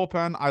this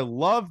bullpen. I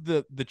love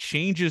the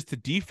changes to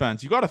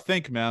defense. You got to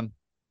think, man.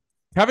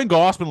 Kevin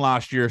Gausman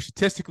last year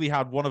statistically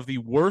had one of the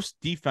worst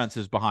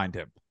defenses behind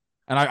him.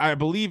 And I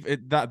believe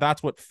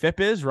that's what FIP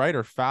is, right?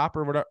 Or FAP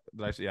or whatever.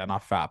 Yeah,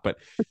 not FAP, but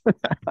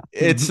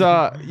it's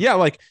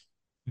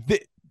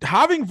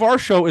having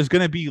Varsho is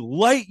going to be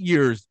light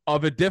years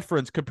of a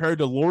difference compared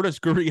to Lourdes,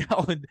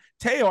 Gurriel, and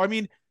Teo. I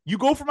mean, you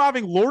go from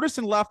having Lourdes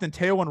in left and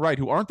Teo in right,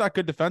 who aren't that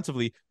good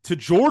defensively, to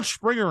George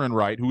Springer in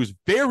right, who is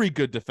very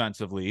good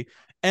defensively,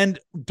 and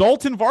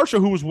Dalton Varsho,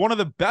 who was one of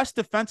the best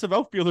defensive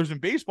outfielders in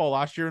baseball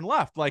last year in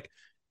left. Like,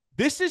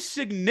 this is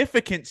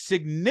significant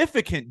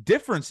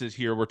differences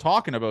here we're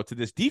talking about to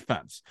this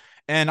defense.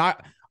 And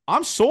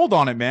I'm sold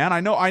on it, man.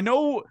 I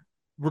know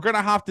we're going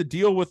to have to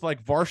deal with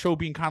like Varsho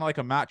being kind of like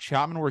a Matt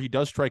Chapman where he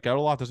does strike out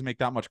a lot, doesn't make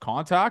that much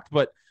contact,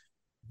 but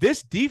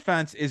this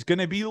defense is going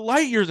to be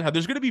light years ahead.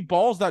 There's going to be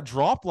balls that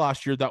dropped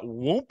last year that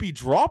won't be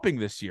dropping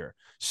this year.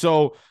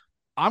 So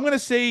I'm going to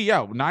say,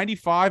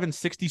 95 and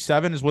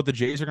 67 is what the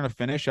Jays are going to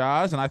finish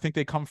as. And I think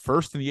they come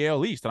first in the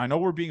AL East. And I know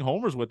we're being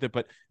homers with it,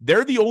 but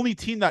they're the only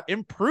team that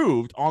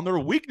improved on their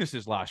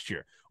weaknesses last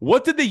year.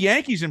 What did the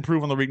Yankees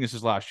improve on their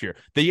weaknesses last year?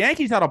 The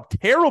Yankees had a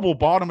terrible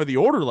bottom of the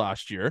order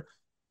last year,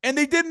 and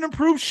they didn't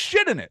improve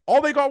shit in it.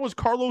 All they got was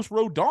Carlos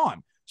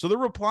Rodon. So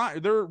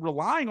they're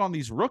relying on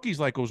these rookies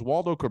like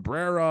Oswaldo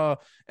Cabrera,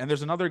 and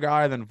there's another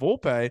guy than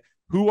Volpe,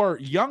 who are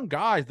young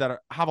guys that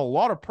have a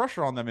lot of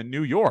pressure on them in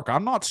New York.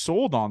 I'm not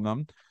sold on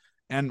them,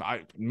 and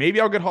maybe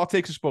I'll get hot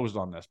takes exposed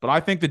on this, but I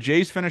think the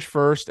Jays finish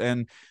first,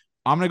 and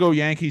I'm going to go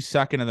Yankees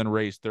second and then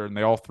Rays third, and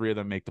all three of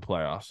them make the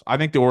playoffs. I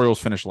think the Orioles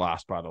finish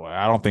last, by the way.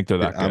 I don't think they're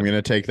that good. I'm going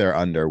to take their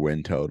under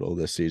win total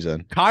this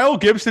season. Kyle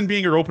Gibson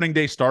being your opening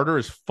day starter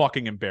is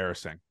fucking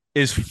embarrassing.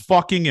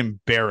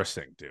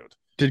 Dude.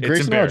 Did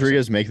Grayson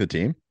Rodriguez make the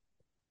team?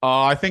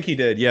 I think he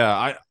did. Yeah.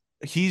 I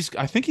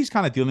think he's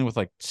kind of dealing with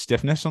like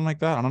stiffness, something like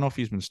that. I don't know if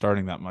he's been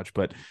starting that much,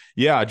 but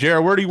yeah,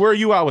 Jared, where are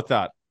you at with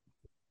that?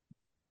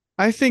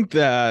 I think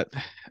that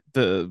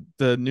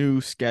the new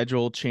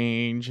schedule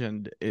change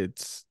and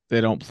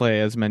they don't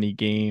play as many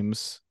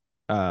games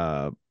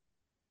to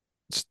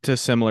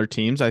similar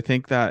teams. I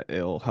think that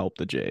it'll help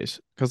the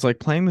Jays because like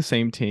playing the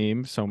same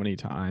team so many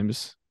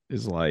times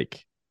is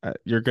like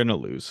you're gonna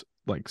lose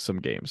like some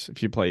games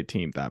if you play a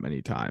team that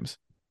many times.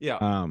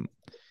 Yeah.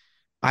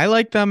 I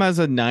like them as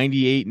a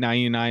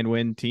 98-99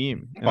 win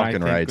team. And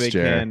Fucking rights,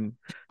 Jared.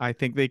 I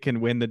think they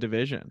can win the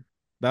division.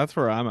 That's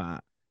where I'm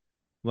at.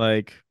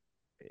 Like,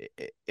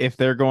 if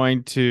they're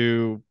going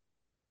to,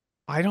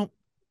 I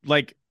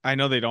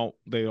know they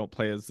don't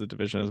play as the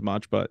division as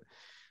much, but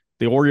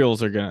the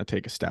Orioles are gonna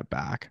take a step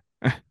back.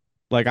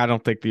 Like, I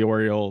don't think the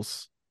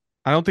Orioles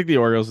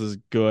is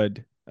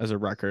good as a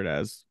record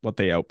as what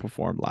they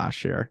outperformed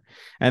last year.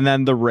 And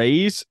then the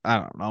Rays, I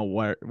don't know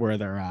where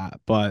they're at,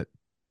 but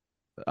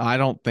I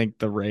don't think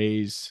the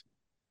Rays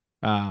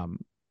I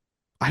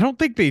don't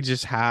think they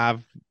just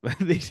have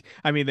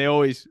they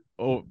always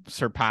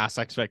surpass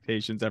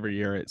expectations every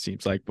year, it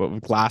seems like, but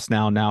with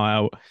Glasnow now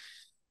out,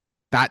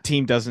 that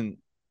team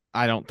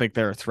I don't think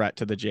they're a threat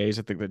to the Jays.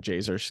 I think the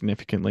Jays are a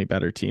significantly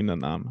better team than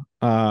them.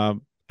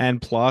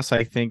 And plus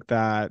I think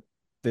that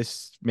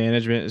this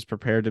management is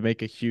prepared to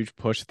make a huge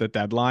push at the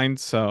deadline.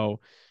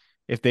 So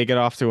if they get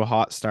off to a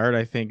hot start,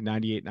 I think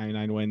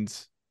 98-99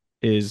 wins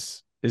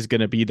is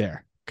going to be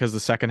there because the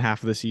second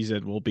half of the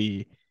season will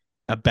be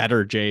a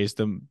better Jays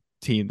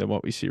team than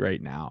what we see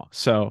right now.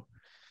 So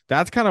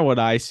that's kind of what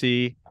I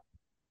see.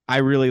 I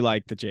really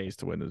like the Jays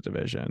to win the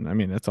division. I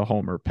mean, it's a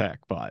homer pick,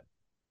 but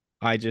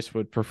I just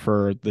would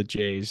prefer the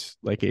Jays.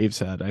 Like Abe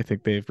said, I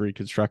think they've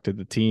reconstructed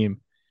the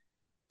team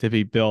to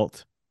be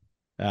built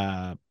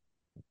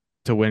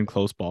to win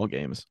close ball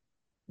games.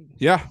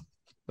 Yeah,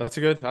 that's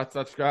a good. That's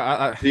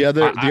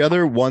the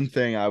other one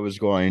thing I was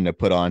going to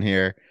put on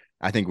here.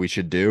 I think we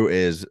should do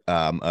is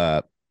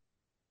a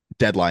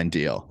deadline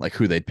deal, like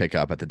who they'd pick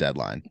up at the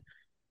deadline.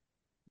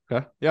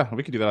 Okay, yeah,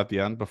 we could do that at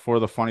the end before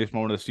the funniest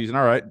moment of the season.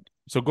 All right,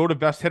 so go to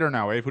best hitter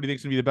now, Abe. Who do you think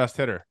is gonna be the best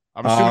hitter?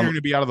 I'm assuming you're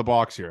gonna be out of the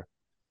box here.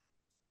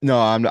 No,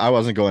 I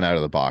wasn't going out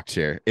of the box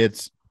here.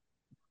 It's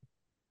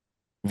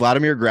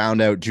Vladimir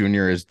Groundout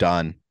Jr. is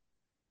done.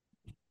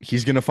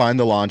 He's going to find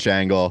the launch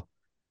angle.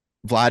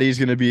 Vladdy's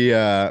going to be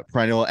a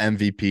perennial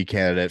MVP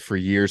candidate for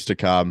years to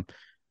come.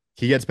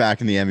 he gets back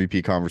in the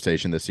MVP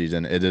conversation this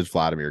season, it is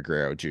Vladimir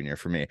Guerrero Jr.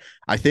 for me.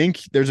 I think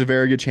there's a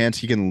very good chance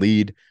he can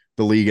lead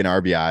the league in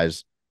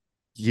RBIs.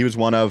 He was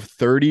one of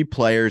 30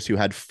 players who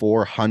had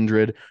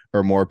 400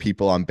 or more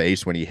people on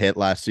base when he hit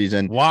last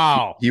season.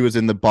 Wow. He was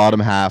in the bottom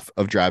half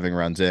of driving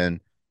runs in.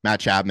 Matt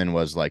Chapman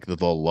was like the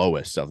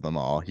lowest of them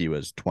all. He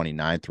was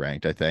 29th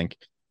ranked, I think.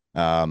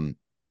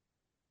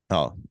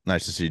 Oh,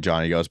 nice to see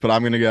Johnny goes. But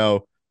I'm going to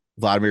go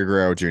Vladimir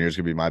Guerrero Jr. is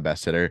going to be my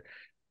best hitter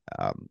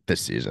this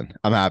season.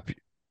 I'm happy.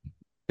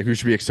 We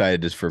should be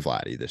excited just for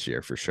Vladdy this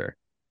year for sure.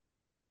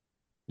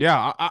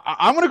 Yeah,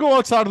 I'm going to go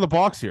outside of the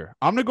box here.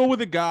 I'm going to go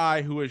with a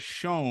guy who has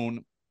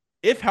shown,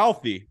 if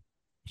healthy,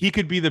 he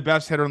could be the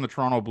best hitter in the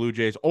Toronto Blue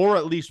Jays, or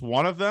at least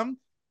one of them.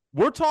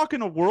 We're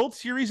talking a World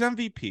Series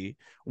MVP.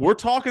 We're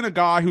talking a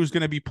guy who's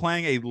going to be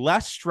playing a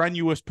less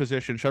strenuous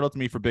position. Shout out to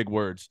me for big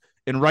words.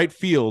 In right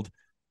field,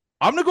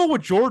 I'm going to go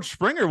with George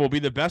Springer will be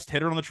the best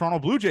hitter on the Toronto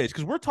Blue Jays,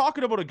 because we're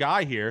talking about a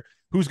guy here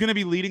who's going to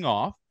be leading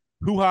off,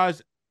 who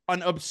has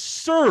an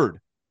absurd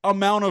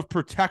amount of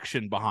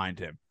protection behind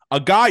him. A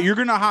guy you're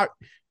going to have,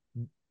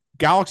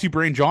 Galaxy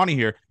Brain Johnny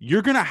here,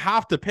 you're going to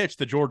have to pitch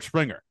to George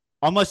Springer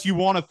unless you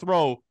want to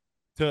throw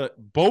to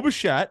Bo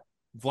Bichette,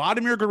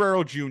 Vladimir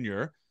Guerrero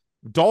Jr.,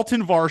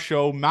 Dalton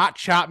Varsho, Matt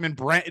Chapman,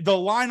 the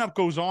lineup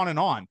goes on and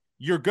on.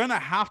 You're going to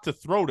have to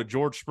throw to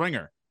George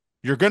Springer.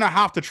 You're going to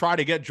have to try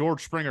to get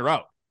George Springer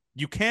out.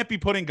 You can't be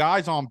putting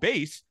guys on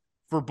base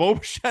for Bo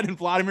Bichette and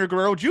Vladimir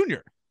Guerrero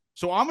Jr.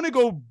 So I'm going to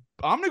go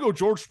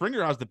George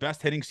Springer has the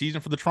best hitting season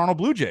for the Toronto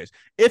Blue Jays,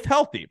 if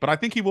healthy, but I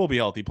think he will be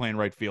healthy playing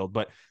right field.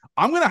 But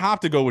I'm going to have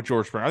to go with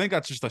George Springer. I think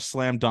that's just a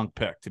slam dunk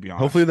pick, to be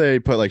honest. Hopefully they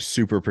put like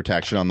super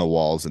protection on the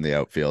walls in the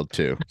outfield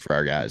too for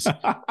our guys.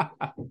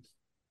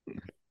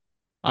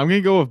 I'm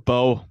going to go with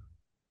Bo.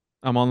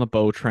 I'm on the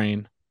Bo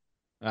train.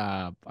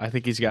 I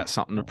think he's got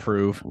something to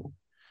prove.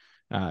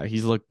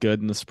 He's looked good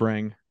in the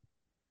spring.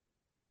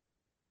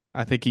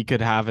 I think he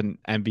could have an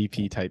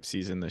MVP type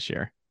season this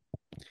year.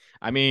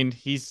 I mean,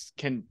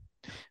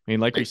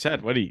 like we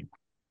said,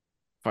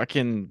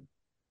 fucking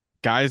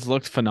guys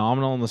looked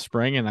phenomenal in the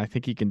spring, and I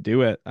think he can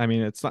do it. I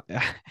mean,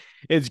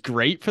 it's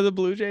great for the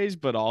Blue Jays,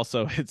 but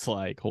also it's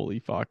like, holy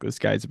fuck, this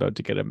guy's about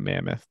to get a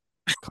mammoth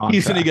contract.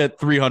 He's gonna get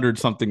 300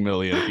 something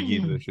million if he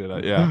keeps this shit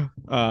up. Yeah.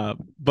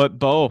 But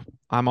Bo,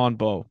 I'm on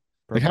Bo.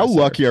 Like, how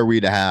lucky are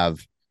we to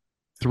have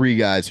 3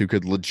 guys who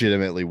could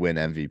legitimately win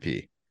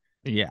MVP?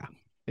 Yeah,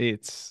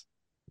 it's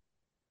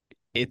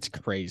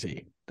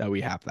crazy that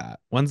we have that.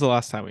 When's the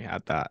last time we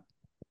had that?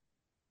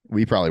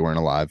 We probably weren't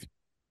alive.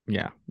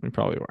 Yeah, we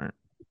probably weren't.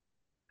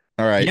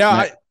 All right.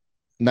 Yeah.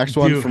 Next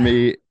one for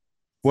me.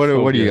 What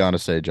So are you good. going to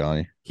say,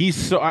 Johnny? He's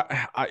so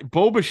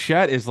Bo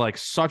Bichette is like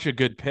such a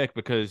good pick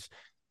because,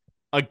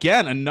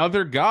 again,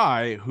 another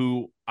guy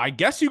who I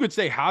guess you could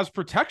say has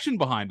protection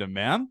behind him,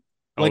 man.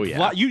 Like,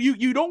 yeah.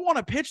 you don't want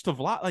to pitch to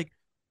Vlad, like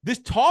this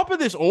top of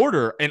this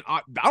order, and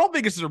I don't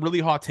think this is a really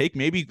hot take.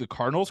 Maybe the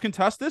Cardinals can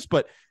test this,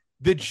 but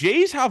the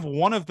Jays have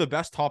one of the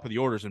best top of the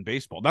orders in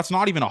baseball. That's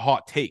not even a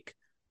hot take.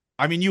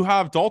 I mean, you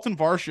have Dalton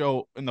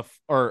Varsho in the,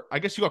 or I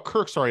guess you got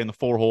Kirk, sorry, in the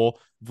 4-hole,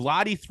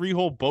 Vladdy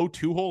 3-hole, Bo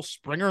 2-hole,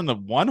 Springer in the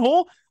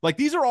 1-hole. Like,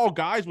 these are all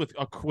guys with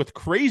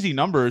crazy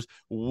numbers,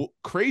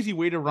 crazy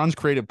weighted runs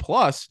created.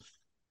 Plus,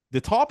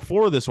 the top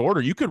 4 of this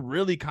order, you could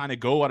really kind of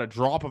go at a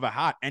drop of a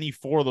hat. Any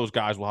 4 of those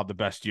guys will have the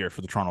best year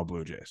for the Toronto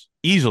Blue Jays.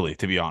 Easily,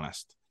 to be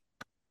honest.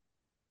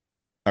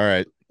 All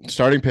right.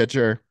 Starting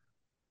pitcher,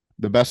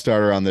 the best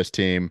starter on this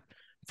team.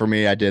 For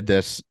me, I did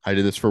this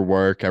for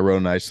work. I wrote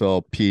a nice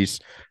little piece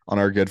on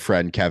our good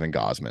friend Kevin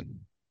Gausman.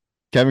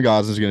 Kevin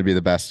Gausman is going to be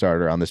the best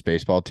starter on this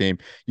baseball team.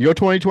 You go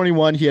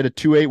 2021, he had a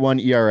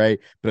 2.81 ERA,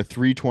 but a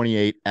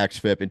 3.28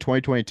 xFIP. In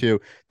 2022,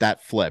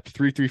 that flipped.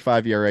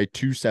 3.35 ERA,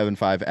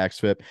 2.75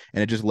 xFIP,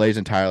 and it just lays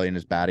entirely in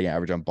his batting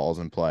average on balls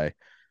in play.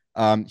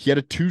 He had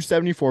a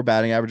 274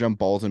 batting average on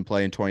balls in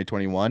play in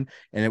 2021,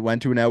 and it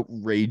went to an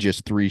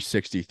outrageous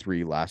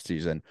 363 last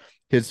season.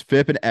 His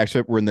FIP and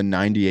xFIP were in the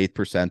 98th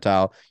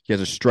percentile. He has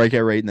a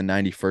strikeout rate in the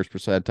 91st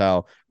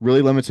percentile.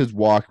 Really limits his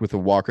walk with a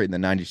walk rate in the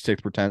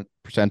 96th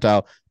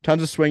percentile.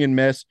 Tons of swing and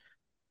miss.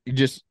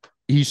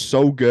 He's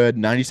so good.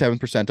 97th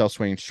percentile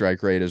swing and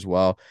strike rate as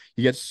well.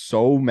 He gets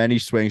so many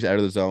swings out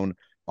of the zone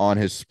on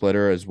his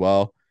splitter as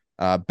well.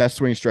 Best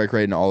swing strike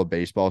rate in all of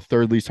baseball.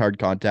 3rd least hard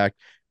contact,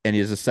 and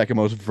he has the 2nd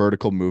most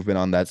vertical movement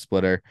on that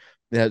splitter.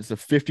 It has a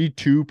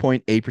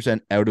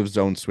 52.8% out of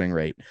zone swing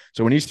rate.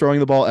 So when he's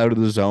throwing the ball out of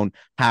the zone,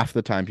 half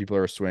the time people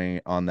are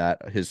swinging on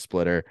his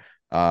splitter.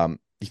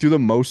 He threw the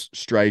most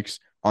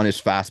strikes on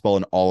his fastball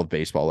in all of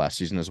baseball last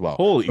season as well.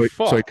 Holy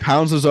fuck. So he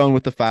pounds the zone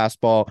with the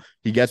fastball.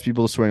 He gets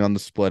people to swing on the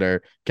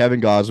splitter. Kevin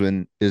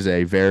Gausman is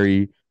a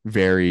very,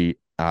 very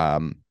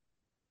fucking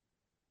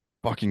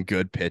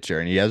good pitcher,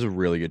 and he has a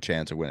really good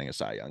chance of winning a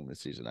Cy Young this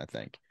season, I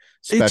think.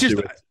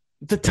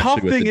 The tough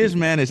thing is,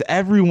 man, is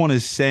everyone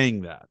is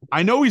saying that.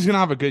 I know he's going to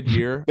have a good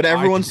year. But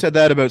everyone said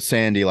that about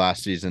Sandy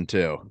last season,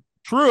 too.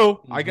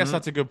 True. I guess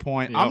that's a good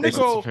point. I'm going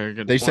to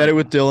go. They said it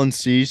with Dylan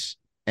Cease,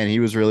 and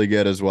he was really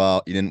good as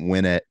well. He didn't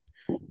win it,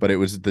 but it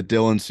was the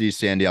Dylan Cease,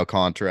 Sandy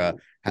Alcantara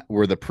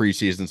were the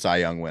preseason Cy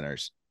Young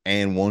winners.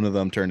 and one of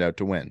them turned out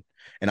to win.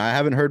 And I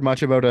haven't heard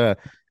much about a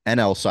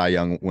NL Cy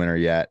Young winner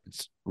yet.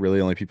 It's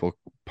really only people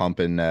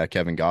pumping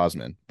Kevin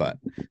Gausman, but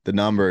the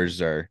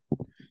numbers are.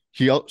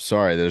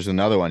 Sorry, there's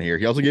another one here.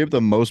 He also gave the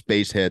most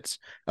base hits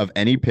of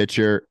any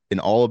pitcher in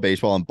all of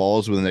baseball on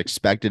balls with an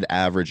expected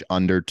average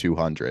under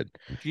 200.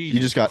 He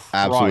just got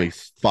absolutely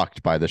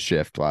fucked by the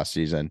shift last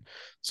season.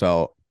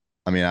 So,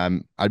 I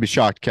mean, I'd be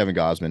shocked Kevin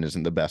Gausman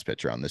isn't the best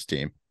pitcher on this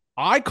team.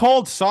 I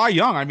called Cy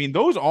Young. I mean,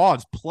 those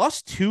odds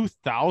plus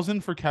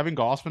 2,000 for Kevin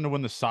Gausman to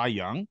win the Cy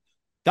Young,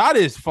 that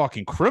is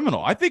fucking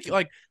criminal. I think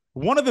like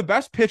one of the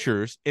best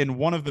pitchers in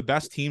one of the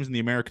best teams in the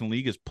American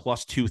League is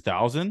plus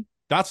 2,000.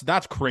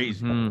 That's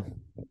crazy. Mm-hmm.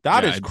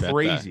 That is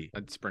crazy.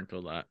 I'd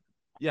sprinkle that.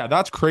 Yeah,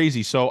 that's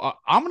crazy. So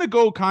I'm going to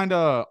go kind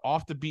of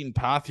off the beaten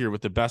path here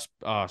with the best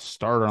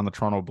starter on the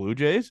Toronto Blue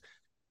Jays.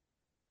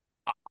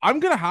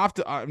 I'm going to have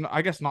to,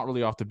 I guess not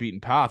really off the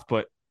beaten path,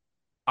 but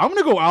I'm going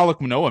to go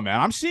Alek Manoah, man.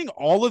 I'm seeing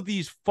all of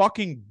these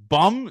fucking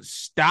bum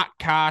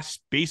StatCast,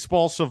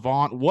 baseball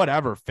savant,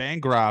 whatever,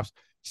 Fangraphs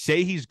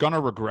say he's going to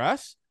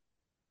regress.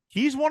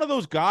 He's one of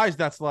those guys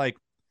that's like,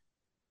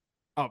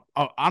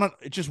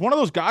 it's just one of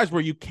those guys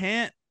where you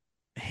can't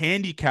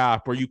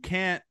handicap or you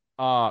can't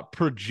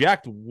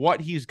project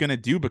what he's going to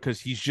do because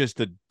he's just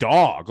a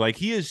dog. Like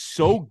he is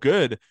so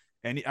good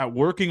and at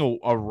working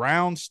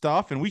around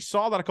stuff. And we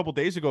saw that a couple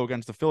days ago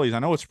against the Phillies. I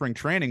know it's spring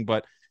training,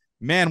 but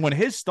man, when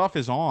his stuff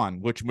is on,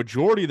 which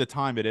majority of the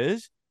time it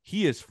is,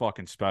 he is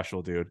fucking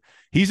special, dude.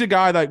 He's a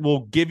guy that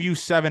will give you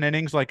 7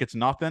 innings like it's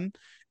nothing.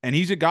 And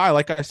he's a guy,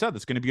 like I said,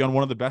 that's going to be on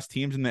one of the best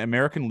teams in the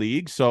American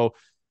League. So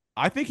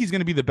I think he's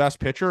going to be the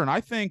best pitcher, and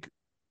I think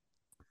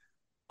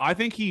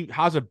he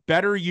has a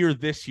better year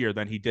this year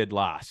than he did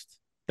last.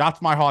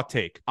 That's my hot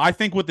take. I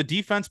think with the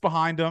defense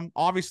behind him,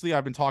 obviously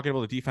I've been talking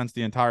about the defense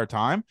the entire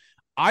time.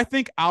 I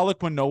think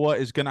Alek Manoah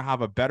is going to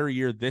have a better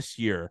year this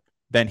year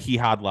than he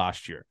had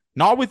last year.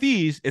 Not with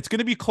ease. It's going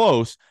to be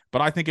close,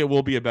 but I think it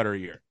will be a better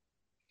year.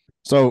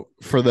 So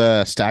for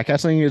the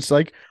StatCast thing, it's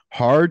like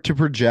hard to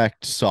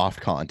project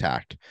soft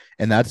contact,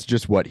 and that's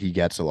just what he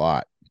gets a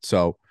lot.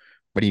 So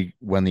but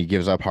when he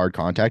gives up hard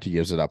contact, he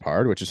gives it up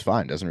hard, which is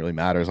fine. Doesn't really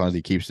matter as long as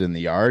he keeps it in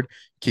the yard,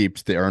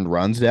 keeps the earned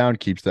runs down,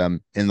 keeps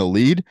them in the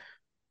lead.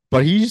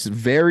 But he's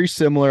very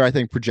similar, I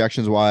think,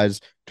 projections wise,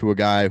 to a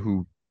guy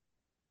who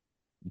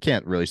you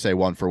can't really say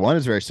one for one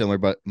is very similar,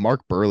 but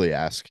Mark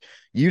Buehrle-esque.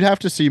 You'd have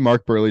to see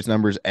Mark Buehrle's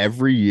numbers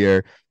every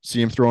year,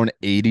 see him throwing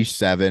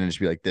 87 and just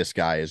be like, this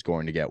guy is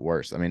going to get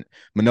worse. I mean,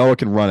 Manoah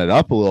can run it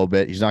up a little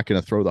bit. He's not going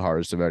to throw the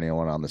hardest of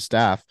anyone on the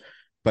staff,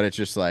 but it's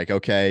just like,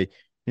 okay,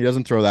 he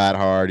doesn't throw that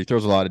hard. He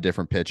throws a lot of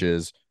different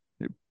pitches.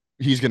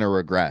 He's going to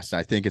regress.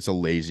 I think it's a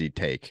lazy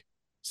take.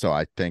 So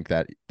I think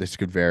that this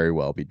could very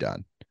well be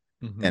done.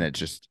 Mm-hmm.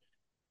 And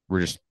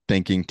we're just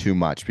thinking too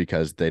much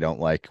because they don't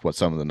like what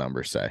some of the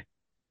numbers say.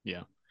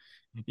 Yeah.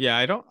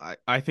 Yeah,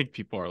 I think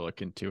people are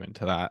looking too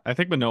into that. I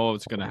think Manoah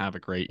is going to have a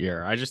great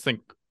year. I just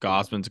think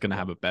Gausman's going to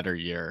have a better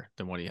year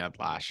than what he had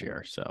last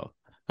year. So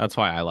that's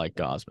why I like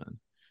Gausman.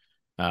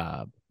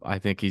 I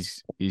think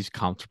he's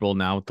comfortable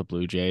now with the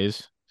Blue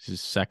Jays.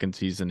 His second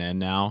season in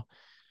now.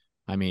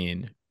 I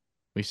mean,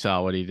 we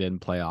saw what he did in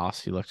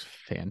playoffs. He looked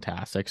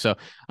fantastic. So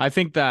I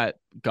think that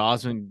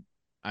Gausman,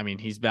 I mean,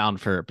 he's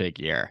bound for a big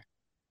year.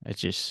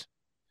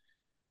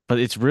 But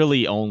it's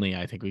really only,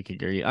 I think we could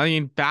agree. I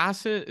mean,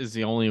 Bassett is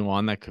the only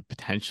one that could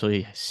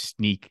potentially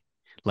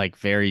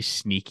very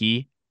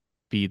sneaky,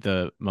 be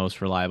the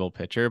most reliable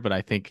pitcher. But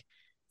I think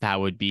that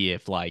would be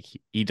if like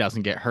he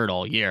doesn't get hurt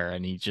all year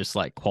and he's just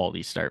like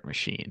quality start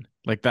machine.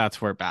 Like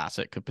that's where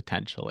Bassett could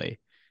potentially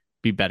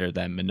be better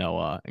than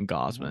Manoah and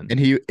Gausman. And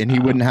he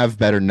wouldn't have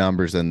better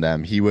numbers than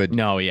them. He would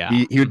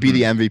he would be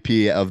the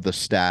MVP of the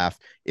staff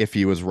if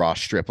he was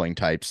Ross Stripling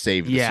type,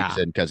 saved the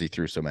season because he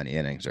threw so many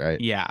innings, right?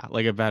 Yeah,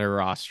 like a better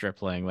Ross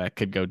Stripling that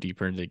could go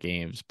deeper into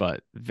games,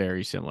 but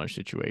very similar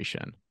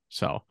situation.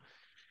 So,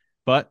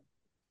 but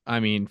I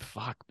mean,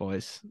 fuck,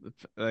 boys.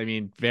 I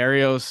mean,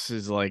 Berrios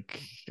is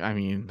like, I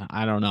mean,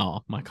 I don't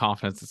know. My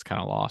confidence is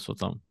kind of lost with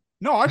him.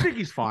 No, I think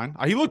he's fine.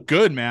 He looked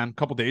good, man. A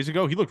couple days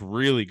ago, he looked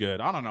really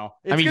good. I don't know.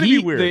 It's gonna be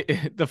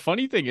weird. The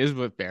funny thing is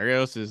with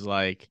Berrios is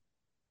like,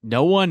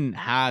 no one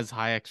has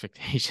high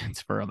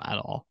expectations for him at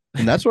all.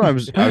 And that's what I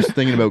was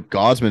thinking about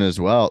Gausman as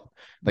well.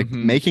 Like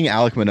making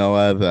Alek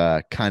Manoah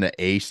the kind of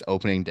ace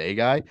opening day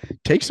guy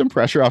takes some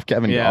pressure off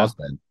Kevin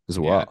Gausman as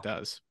well. Yeah, it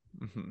does.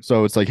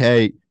 So it's like,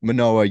 hey,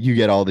 Manoah, you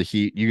get all the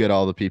heat, you get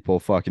all the people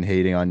fucking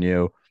hating on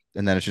you,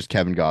 and then it's just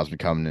Kevin Gausman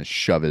coming and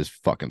shove his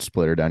fucking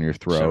splitter down your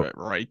throat. Shove it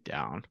right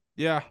down.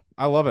 Yeah,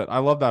 I love it. I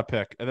love that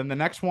pick. And then the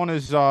next one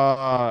is,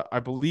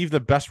 I believe, the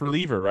best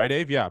reliever, right,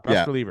 Dave? Yeah,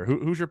 best reliever.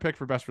 Who's your pick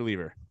for best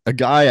reliever? A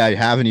guy I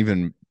haven't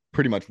even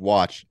pretty much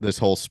watched this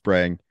whole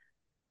spring.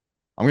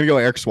 I'm going to go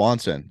Eric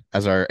Swanson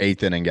as our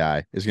 8th inning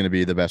guy is going to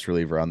be the best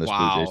reliever on this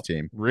Blue Jays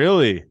team.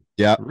 Really?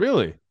 Yeah.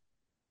 Really?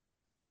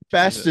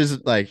 Best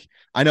is like,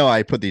 I know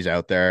I put these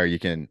out there. You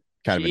can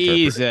kind of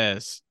interpret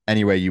it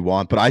any way you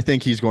want, but I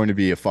think he's going to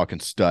be a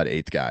fucking stud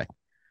 8th guy.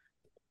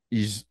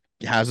 He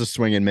has a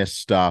swing and miss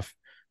stuff.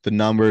 The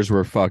numbers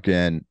were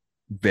fucking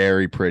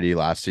very pretty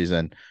last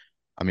season.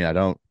 I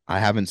mean, I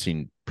haven't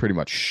seen pretty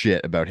much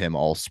shit about him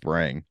all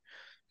spring,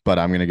 but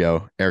I'm going to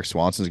go Eric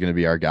Swanson's going to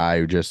be our guy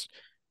who just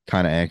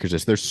kind of anchors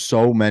us. There's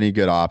so many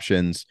good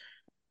options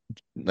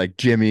like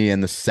Jimmy in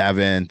the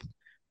 7th,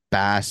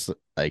 Bass.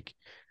 Like,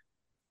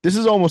 this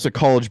is almost a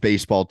college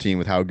baseball team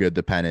with how good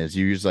the pen is.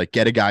 You just like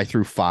get a guy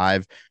through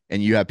 5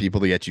 and you have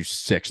people to get you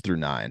 6 through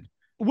 9.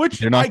 Which,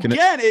 They're not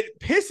again, it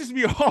pisses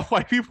me off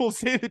why people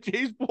say the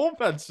Jays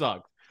bullpen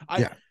sucks.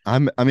 I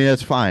mean,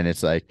 that's fine.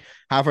 It's like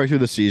halfway through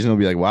the season, we'll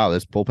be like, wow,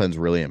 this bullpen's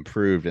really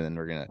improved. And then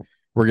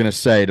we're gonna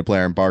say to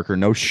Blair and Barker,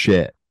 no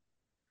shit.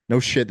 No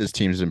shit, this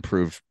team's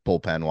improved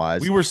bullpen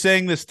wise. We were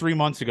saying this 3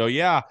 months ago.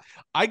 Yeah.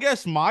 I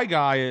guess my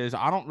guy is,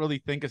 I don't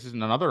really think this is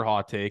another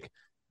hot take,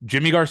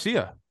 Jimmy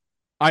Garcia.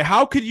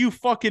 How could you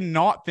fucking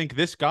not think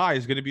this guy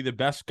is going to be the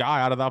best guy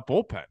out of that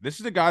bullpen?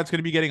 This is a guy that's going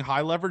to be getting high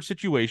leverage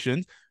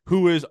situations,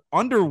 who is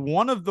under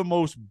one of the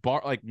most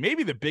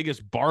maybe the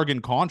biggest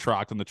bargain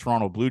contract in the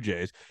Toronto Blue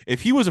Jays.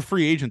 If he was a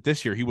free agent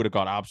this year, he would have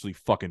got absolutely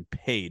fucking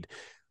paid.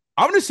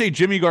 I'm going to say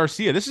Jimmy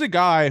Garcia. This is a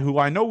guy who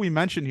I know we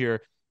mentioned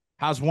here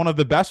has one of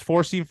the best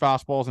 4-seam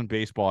fastballs in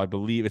baseball. I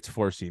believe it's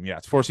 4-seam. Yeah,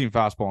 it's 4-seam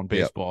fastball in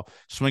baseball. Yep.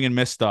 Swing and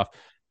miss stuff.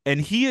 And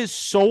he is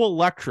so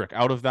electric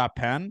out of that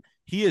pen.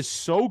 He is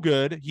so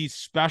good. He's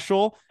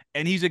special.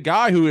 And he's a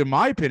guy who, in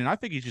my opinion, I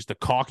think he's just a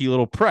cocky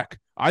little prick.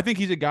 I think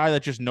he's a guy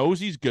that just knows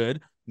he's good,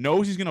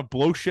 knows he's going to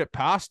blow shit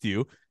past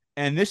you.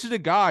 And this is a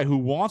guy who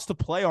wants to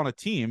play on a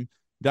team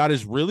that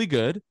is really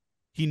good.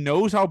 He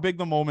knows how big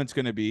the moment's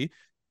going to be.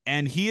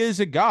 And he is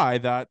a guy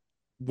that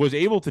was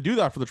able to do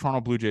that for the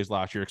Toronto Blue Jays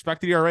last year.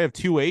 Expected ERA of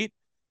 2.8.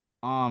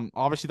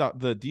 Obviously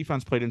the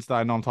defense played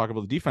inside. I know I'm talking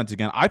about the defense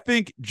again. I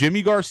think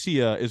Jimmy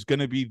Garcia is going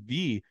to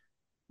be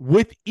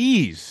with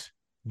ease,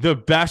 the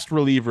best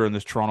reliever in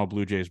this Toronto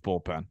Blue Jays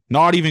bullpen.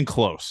 Not even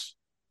close.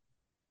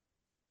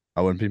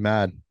 I wouldn't be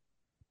mad.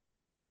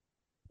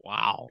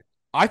 Wow.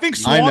 I think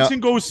Swanson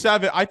goes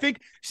 7. I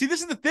think, see,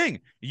 this is the thing.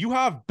 You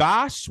have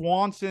Bass,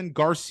 Swanson,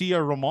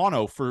 Garcia,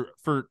 Romano for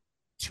 2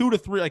 to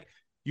 3. Like,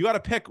 you got to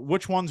pick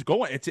which one's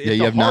going.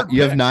 You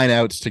have 9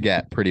 outs to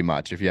get pretty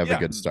much if you have a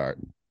good start.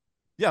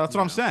 Yeah, that's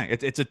what I'm saying.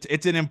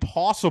 It's an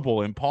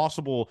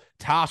impossible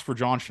task for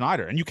John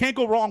Schneider, and you can't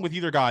go wrong with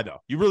either guy though.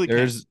 You really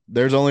can't.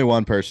 There's only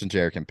one person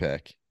Jared can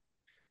pick.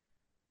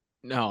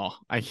 No,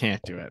 I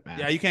can't do it, man.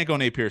 Yeah, you can't go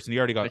Nate Pearson. You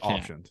already got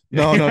optioned.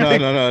 No.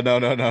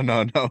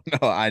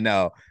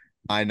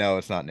 I know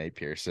it's not Nate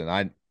Pearson.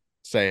 I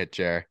say it,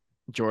 Jared.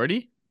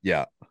 Jordy?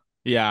 Yeah.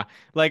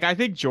 Like, I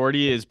think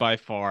Jordy is by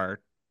far.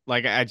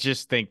 Like, I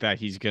just think that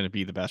he's going to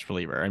be the best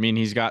reliever. I mean,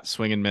 he's got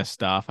swing and miss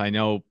stuff. I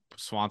know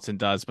Swanson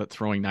does, but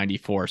throwing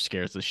 94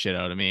 scares the shit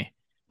out of me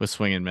with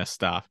swing and miss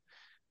stuff.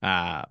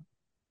 My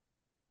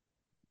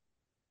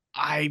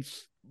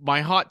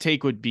hot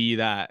take would be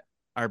that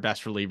our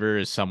best reliever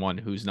is someone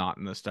who's not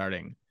in the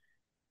starting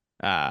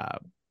to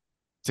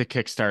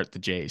kickstart the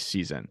Jays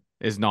season,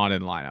 is not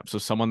in lineup. So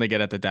someone they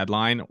get at the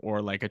deadline,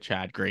 or like a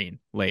Chad Green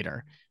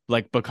later,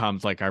 like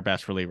becomes like our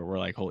best reliever. We're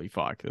like, holy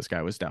fuck, this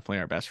guy was definitely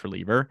our best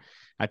reliever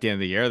at the end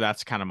of the year.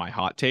 That's kind of my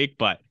hot take,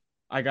 but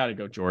I got to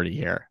go Jordy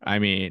here. I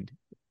mean,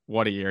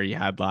 what a year he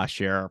had last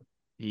year.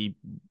 He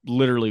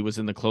literally was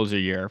in the closer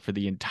year for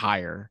the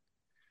entire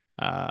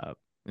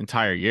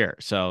year.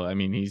 So, I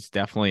mean, he's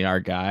definitely our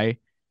guy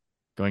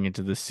going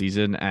into this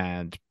season.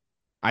 And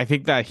I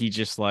think that I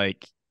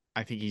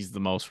think he's the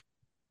most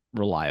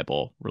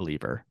reliable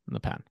reliever in the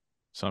pen.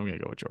 So I'm going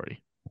to go with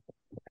Jordy.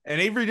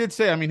 And Avery did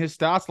say, I mean, his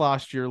stats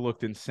last year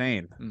looked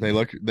insane. They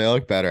look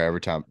better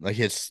every time. Like,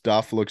 his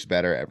stuff looks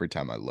better every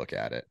time I look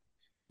at it.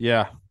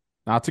 Yeah,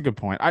 that's a good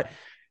point.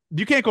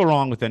 You can't go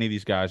wrong with any of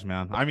these guys,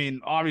 man. I mean,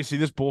 obviously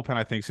this bullpen,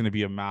 I think, is going to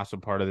be a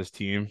massive part of this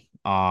team.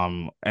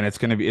 And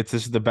this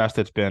is the best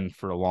it's been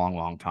for a long,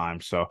 long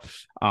time. So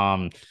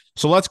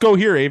let's go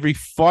here, Avery.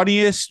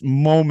 Funniest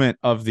moment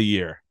of the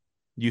year,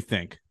 you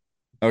think?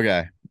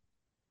 Okay.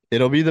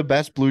 It'll be the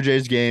best Blue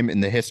Jays game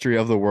in the history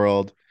of the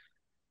world.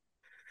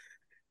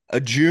 A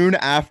June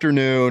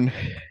afternoon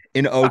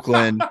in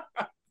Oakland.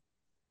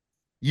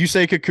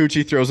 Yusei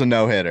Kikuchi throws a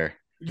no-hitter.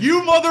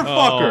 You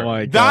motherfucker. Oh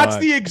my God. That's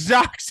the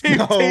exact same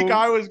take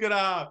I was going to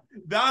have.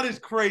 That is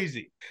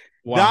crazy.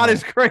 Wow. That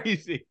is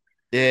crazy.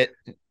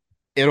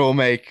 It'll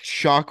make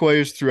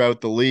shockwaves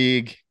throughout the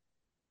league.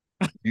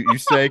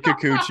 Yusei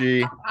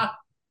Kikuchi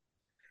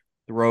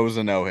throws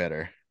a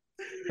no-hitter.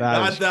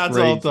 That's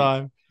all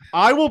time.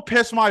 I will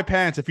piss my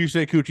pants if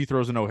Yusei Kikuchi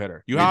throws a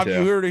no-hitter. You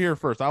heard it here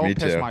first. I will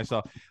piss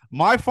myself.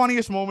 My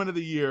funniest moment of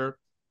the year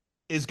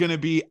is going to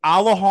be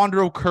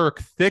Alejandro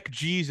Kirk, thick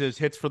Jesus,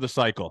 hits for the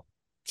cycle.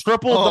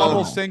 Triple,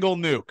 double, single,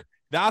 nuke.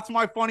 That's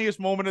my funniest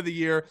moment of the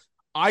year.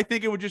 I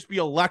think it would just be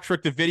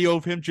electric, the video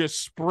of him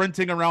just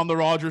sprinting around the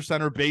Rogers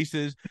Center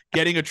bases,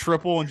 getting a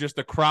triple, and just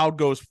the crowd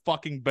goes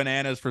fucking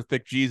bananas for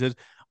thick Jesus.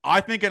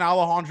 I think an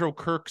Alejandro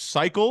Kirk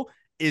cycle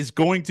is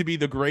going to be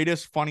the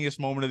greatest, funniest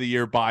moment of the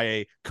year by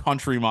a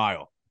country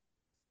mile.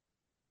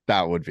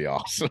 That would be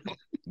awesome.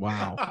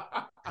 Wow.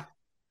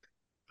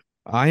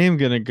 I am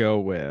going to go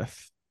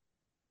with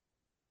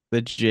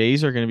the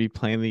Jays are going to be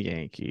playing the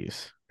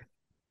Yankees.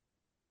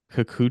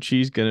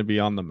 Kikuchi's going to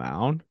be on the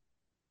mound,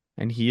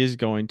 and he is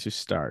going to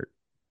start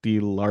the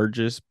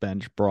largest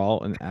bench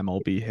brawl in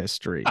MLB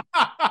history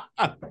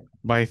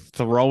by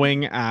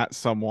throwing at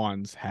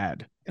someone's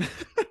head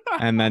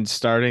and then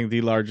starting the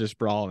largest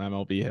brawl in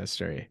MLB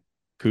history.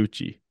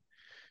 Coochie.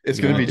 It's He's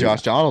going to gonna be do Josh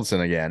that.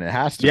 Donaldson again. It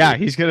has to. Yeah,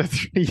 be. he's gonna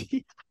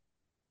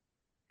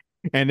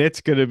and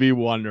it's gonna be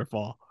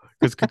wonderful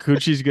because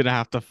Kikuchi's gonna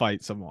have to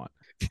fight someone,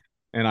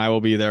 and I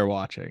will be there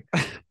watching.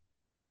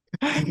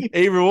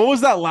 Avery, what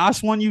was that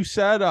last one you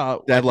said?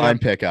 Deadline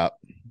pickup.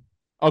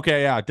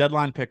 Okay, yeah,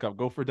 deadline pickup.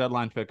 Go for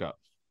deadline pickup.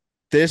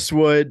 This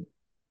would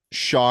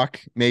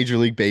shock Major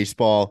League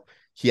Baseball.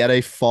 He had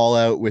a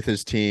fallout with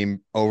his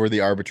team over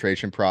the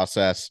arbitration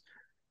process.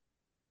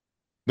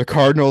 The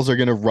Cardinals are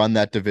going to run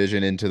that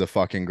division into the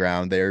fucking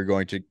ground. They are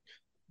going to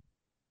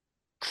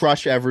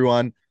crush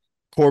everyone.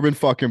 Corbin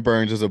fucking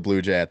Burns is a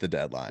Blue Jay at the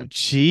deadline.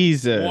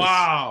 Jesus,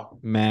 Wow,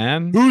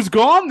 man. who's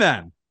gone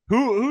then?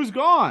 Who's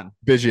gone?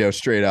 Biggio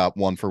straight up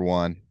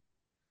 1-for-1.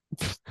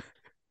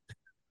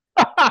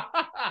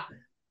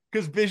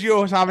 Because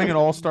Biggio is having an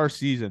all-star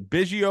season.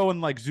 Biggio and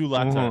like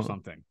Zuleta or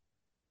something.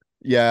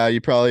 Yeah,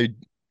 you probably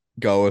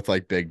go with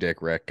like Big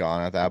Dick Rick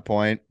gone at that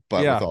point,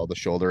 but Yeah. with all the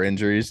shoulder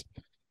injuries.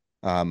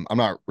 I'm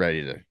not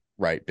ready to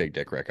write Big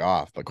Dick Rick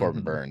off, but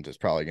Corbin Mhm. Burns is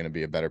probably going to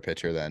be a better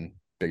pitcher than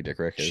Big Dick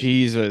Rick is.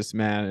 Jesus,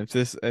 man.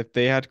 If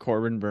they had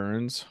Corbin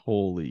Burns,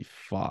 holy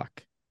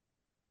fuck.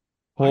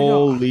 I know.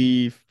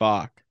 Holy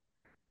fuck.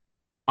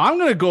 I'm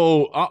gonna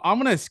go. I'm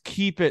gonna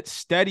keep it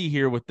steady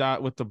here with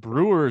the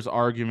Brewers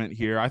argument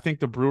here. I think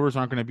the Brewers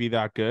aren't gonna be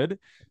that good.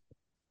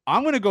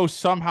 I'm gonna go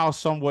somehow,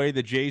 some way.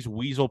 The Jays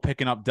weasel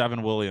picking up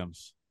Devin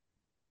Williams.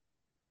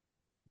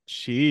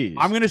 Jeez.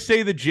 I'm gonna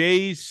say the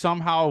Jays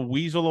somehow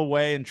weasel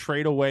away and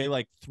trade away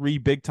like 3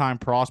 big time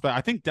prospects.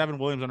 I think Devin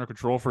Williams under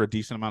control for a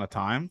decent amount of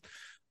time.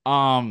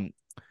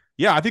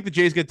 Yeah, I think the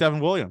Jays get Devin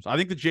Williams. I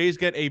think the Jays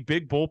get a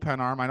big bullpen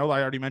arm. I know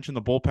I already mentioned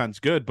the bullpen's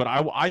good, but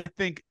I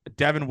think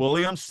Devin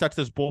Williams sets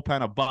this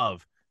bullpen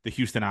above the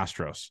Houston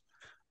Astros.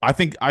 I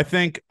think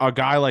a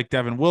guy like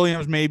Devin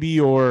Williams maybe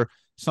or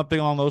something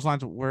along those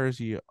lines. Where is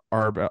he?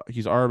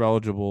 He's ARB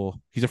eligible.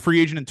 He's a free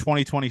agent in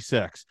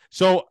 2026.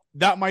 So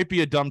that might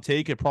be a dumb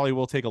take. It probably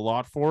will take a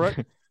lot for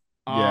it.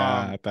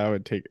 Yeah, that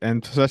would take,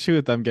 and especially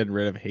with them getting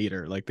rid of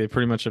Hater, like they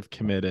pretty much have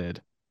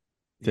committed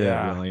to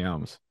Yeah.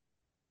 Williams.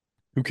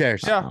 Who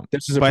cares? Yeah.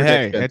 This is a But hey,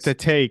 prediction. it's a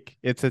take.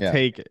 It's a Yeah.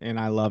 take, and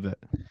I love it.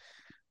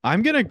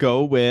 I'm gonna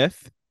go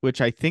with,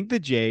 which I think the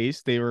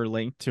Jays, they were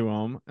linked to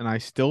him, and I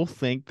still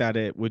think that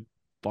it would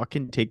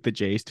fucking take the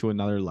Jays to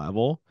another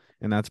level,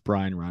 and that's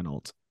Brian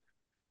Reynolds.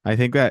 I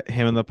think that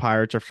him and the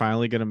Pirates are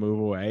finally gonna move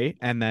away,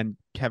 and then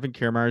Kevin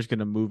Kiermaier is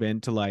gonna move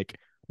into like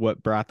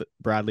what Jackie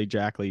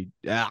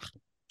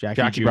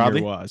Jr.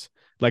 Bradley? was.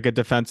 Like a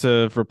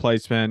defensive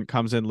replacement,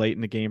 comes in late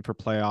in the game for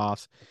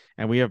playoffs,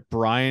 and we have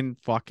Brian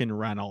fucking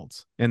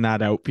Reynolds in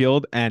that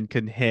outfield and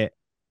can hit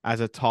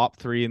as a top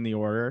 3 in the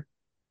order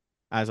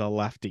as a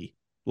lefty.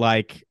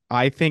 Like,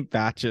 I think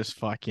that just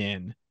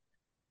fucking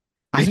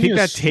I Isn't he think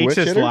a that takes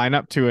switch his hitter?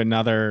 lineup to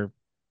another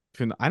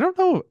I don't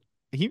know.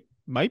 He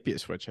might be a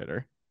switch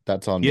hitter.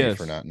 That's on me Yes.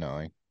 for not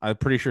knowing. I'm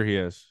pretty sure he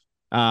is.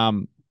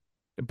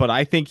 But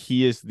I think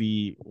he is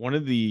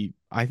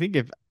I think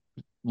if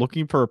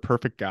looking for a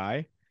perfect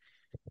guy,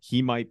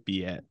 he might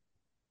be it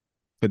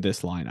for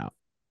this lineup.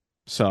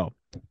 So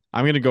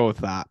I'm gonna go with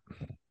that.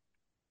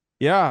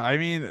 Yeah, I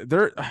mean,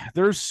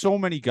 there's so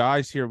many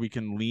guys here we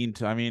can lean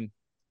to. I mean,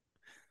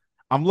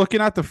 I'm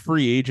looking at the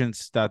free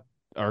agents that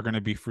are going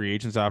to be free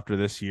agents after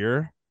this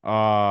year.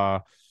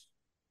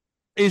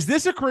 Is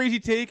this a crazy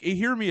take?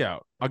 Hear me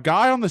out. A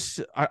guy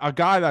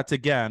that's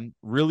again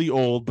really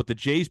old, but the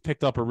Jays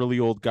picked up a really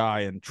old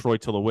guy in Troy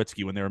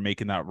Tulowitzki when they were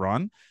making that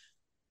run.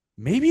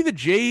 Maybe the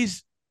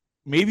Jays,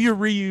 maybe a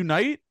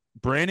reunite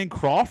Brandon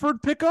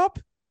Crawford pickup.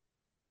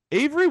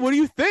 Avery, what do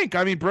you think?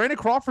 I mean, Brandon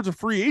Crawford's a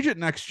free agent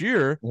next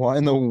year. Why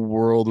in the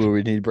world would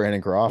we need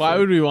Brandon Crawford? Why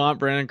would we want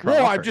Brandon Crawford?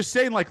 No, I'm just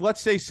saying, like,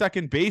 let's say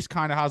second base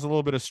kind of has a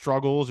little bit of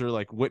struggles, or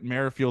like Whit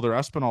Merrifield or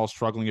Espinal is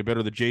struggling a bit,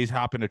 or the Jays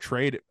happen to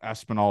trade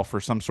Espinal for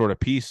some sort of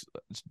piece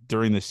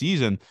during the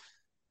season.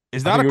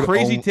 Is that think a it would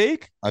crazy own-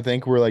 take? I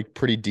think we're like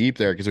pretty deep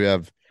there because we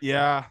have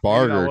Yeah,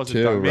 Barger,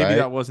 too, Maybe right?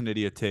 that was an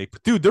idiot take,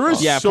 but dude, there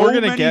is yeah, so if we're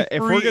gonna many get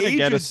a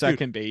agents, dude.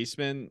 second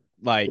baseman,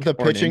 like The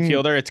or pitching- an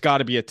infielder, it's got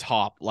to be a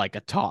top of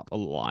the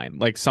line,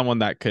 like someone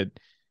that could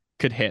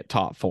hit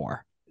top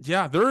 4.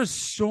 Yeah, there is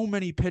so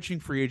many pitching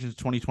free agents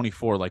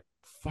 2024. Like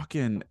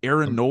fucking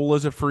Aaron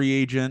Nola's a free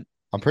agent.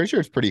 I'm pretty sure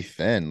it's pretty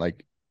thin.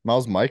 Like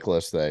Miles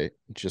Michaelis, they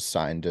just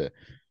signed to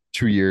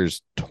 2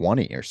 years,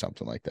 20 or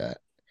something like that.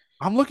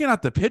 I'm looking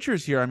at the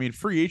pitchers here. I mean,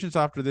 free agents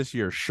after this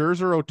year: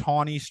 Scherzer,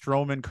 Ohtani,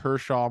 Stroman,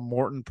 Kershaw,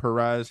 Morton,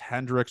 Perez,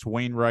 Hendricks,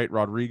 Wainwright,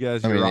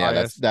 Rodriguez, I mean, yeah,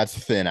 Urias, that's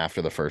thin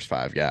after the first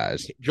 5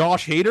 guys.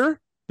 Josh Hader.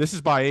 This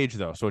is by age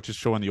though, so it's just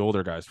showing the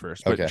older guys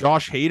first. But Okay.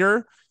 Josh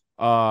Hader,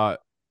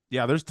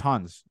 yeah, there's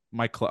tons.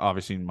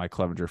 Obviously Mike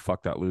Clevenger,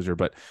 fuck that loser.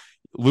 But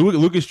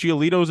Lucas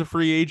Giolito is a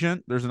free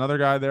agent. There's another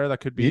guy there that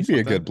could be. He'd be a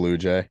something. good Blue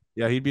Jay.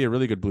 Yeah, he'd be a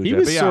really good Blue He Jay.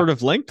 was But yeah, sort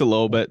of linked a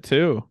little bit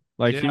too.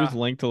 Like he Yeah. was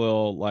linked a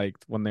little, like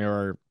when they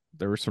were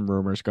there were some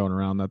rumors going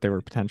around that they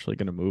were potentially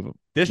going to move him.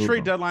 This move trade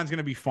him. deadline is going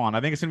to be fun.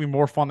 I think it's going to be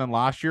more fun than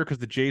last year because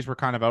the Jays were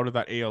kind of out of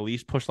that AL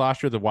East push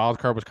last year. The wild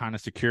card was kind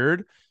of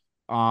secured.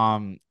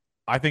 I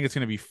think it's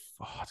going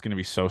to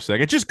be so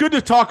sick. It's just good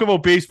to talk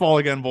about baseball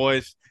again,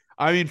 boys.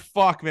 I mean,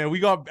 fuck, man.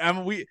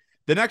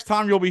 The next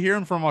time you'll be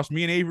hearing from us,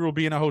 me and Avery will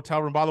be in a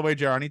hotel room. By the way,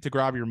 JR, I need to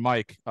grab your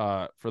mic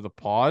for the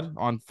pod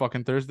on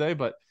fucking Thursday,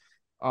 but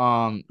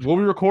we'll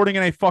be recording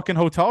in a fucking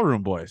hotel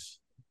room, boys.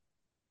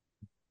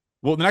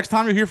 Well, the next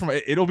time you hear from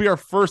it, it'll be our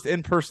first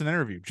in-person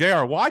interview.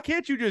 JR, why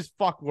can't you just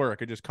fuck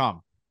work and just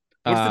come?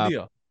 What's the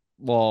deal?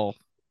 Well,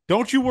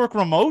 don't you work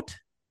remote?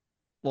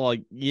 Well,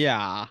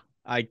 yeah.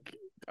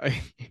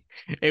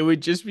 It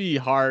would just be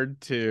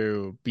hard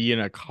to be in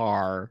a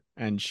car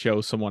and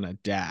show someone a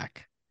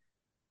deck.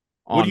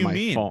 What do you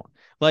mean? Phone.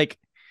 Like,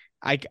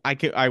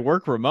 I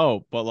work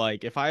remote, but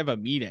like if I have a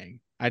meeting,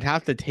 I'd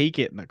have to take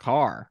it in the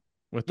car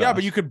with us.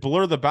 But you could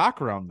blur the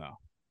background though.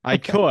 I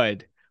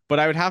could, but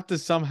I would have to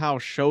somehow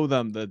show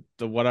them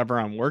the whatever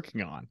I'm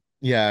working on.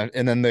 Yeah,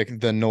 and then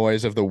the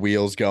noise of the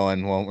wheels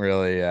going won't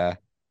really.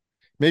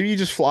 Maybe you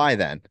just fly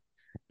then.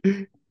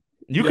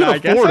 You can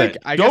afford it.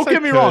 Don't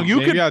get me wrong.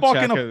 You can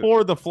fucking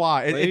afford the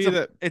fly.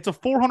 It's a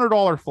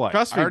 $400 flight.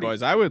 Trust me,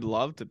 boys. I would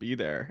love to be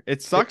there.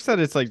 It sucks that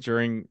it's like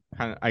during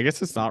kind of. I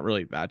guess it's not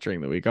really that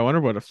during the week. I wonder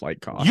what a flight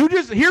costs. You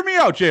just hear me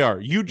out, JR.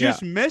 You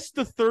just missed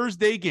the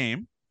Thursday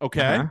game.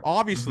 Okay,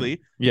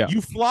 obviously. Yeah. You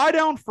fly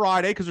down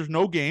Friday because there's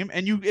no game,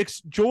 and you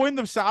join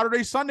the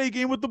Saturday, Sunday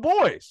game with the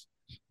boys.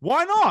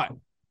 Why not?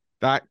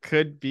 That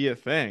could be a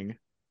thing.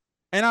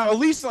 And at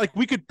least like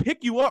we could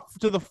pick you up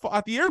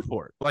at the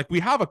airport. Like we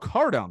have a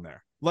car down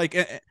there. Like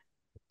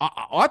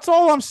that's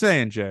all I'm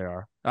saying,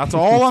 JR. That's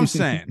all I'm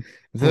saying.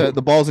 The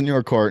ball's in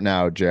your court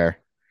now, Jer.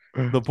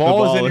 The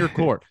ball is in your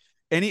court.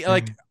 And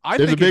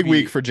there's a big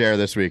week for Jer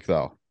this week,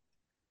 though.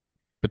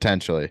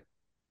 Potentially.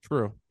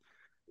 True.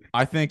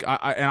 I think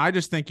I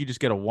just think you just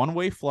get a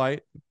one-way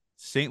flight,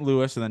 St.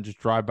 Louis, and then just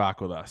drive back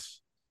with us.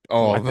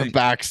 Oh, the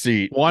back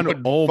seat. Oh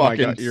my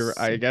God.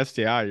 I guess,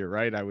 you're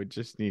right. I would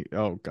just need,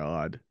 oh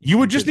God. You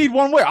would just need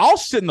one way. I'll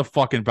sit in the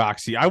fucking back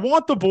seat. I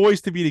want the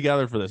boys to be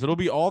together for this. It'll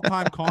be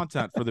all-time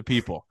content for the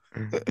people.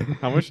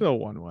 How much is a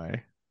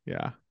one-way?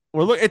 Yeah.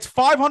 Well, look, it's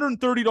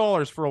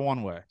 $530 for a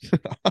one-way.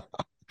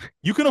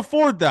 You can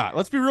afford that.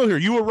 Let's be real here.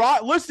 You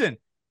arrive, listen,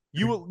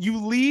 you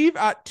leave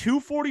at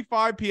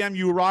 2:45 p.m.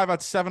 You arrive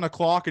at 7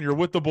 o'clock and you're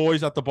with the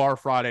boys at the bar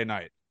Friday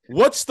night.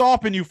 What's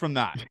stopping you from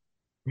that?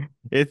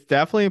 It's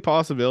definitely a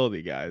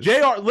possibility, guys.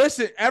 JR,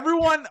 listen,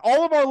 everyone,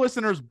 all of our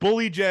listeners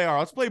bully JR.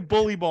 Let's play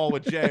bully ball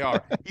with JR.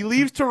 He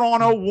leaves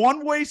Toronto,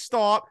 one-way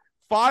stop,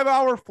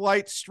 5-hour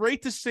flight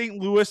straight to St.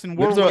 Louis, and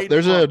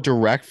there's a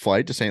direct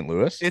flight to St.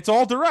 Louis. It's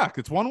all direct.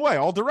 It's one way,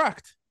 all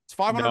direct. It's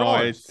 $500. No,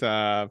 it's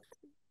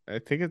I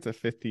think it's a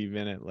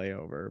 50-minute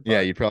layover.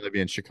 Yeah, you'd probably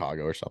be in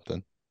Chicago or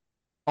something.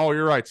 Oh,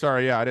 you're right.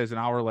 Sorry. Yeah, it is an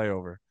hour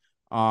layover.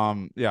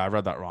 Yeah, I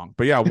read that wrong.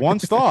 But yeah, one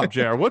stop,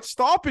 JR. What's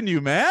stopping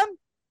you, man?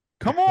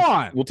 Come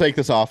on. We'll take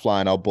this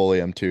offline. I'll bully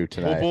him too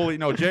tonight.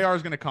 No, JR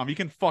is going to come. He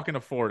can fucking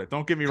afford it.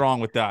 Don't get me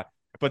wrong with that.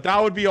 But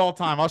that would be all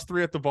time. Us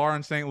three at the bar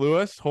in St.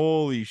 Louis.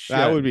 Holy shit.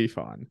 That would be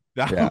fun.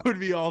 That would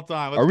be all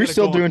time. Are we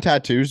still doing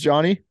tattoos,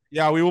 Johnny?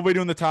 Yeah, we will be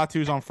doing the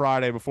tattoos on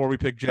Friday before we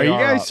pick JR. Are you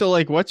guys up.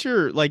 so what's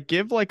your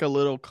give a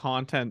little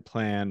content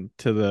plan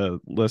to the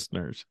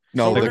listeners?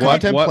 No, so the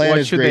content plan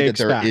is great that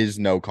expect? there is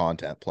no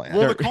content plan.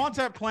 Well, the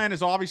content plan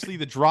is obviously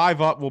the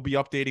drive up. We'll be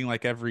updating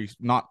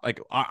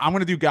I'm going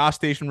to do gas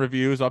station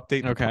reviews,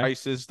 update the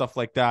prices, stuff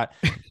like that.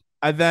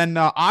 And then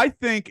I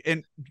think,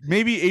 and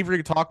maybe Avery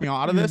could talk me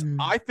out of this,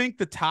 I think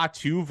the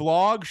tattoo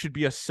vlog should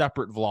be a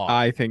separate vlog.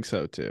 I think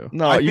so too.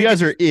 No, you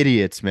guys are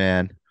idiots,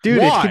 man. Dude,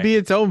 Why? it could be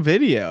its own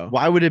video.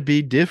 Why would it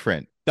be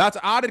different? That's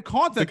added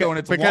content though, and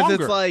it's because longer.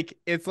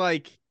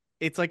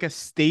 it's like a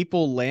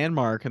staple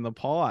landmark in the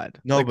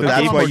pod. No, but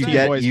that's why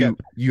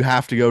you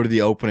have to go to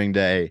the opening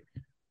day,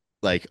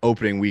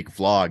 opening week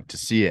vlog to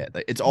see it.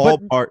 It's all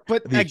part.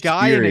 But of the a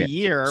guy in a experience.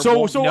 year.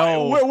 So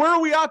where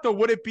are we at though?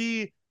 Would it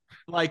be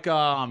we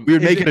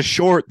would make it a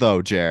short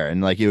though, Jer,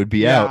 and it would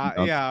be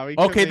out. Yeah.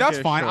 Okay, that's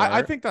fine.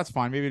 I think that's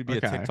fine. Maybe it'd be a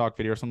TikTok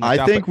video or something.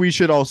 I think we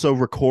should also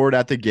record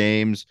at the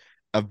games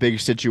of big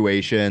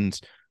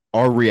situations,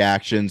 our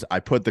reactions. I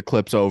put the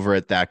clips over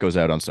it. That goes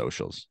out on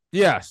socials.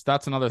 Yes,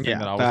 that's another thing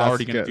that I was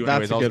already going to do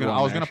anyways.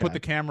 I was going to put the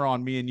camera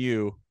on me and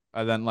you,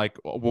 and then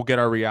we'll get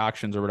our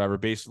reactions or whatever,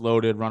 base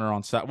loaded, runner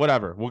on set,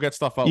 whatever. We'll get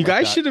stuff out. You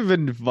guys should have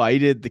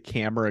invited the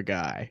camera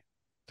guy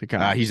to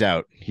come. He's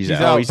out. He's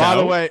out. out. By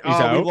the way, we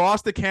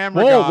lost the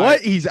camera guy. Whoa, what?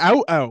 He's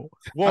out. Oh,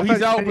 well,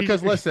 he's out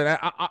because listen,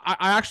 I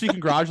actually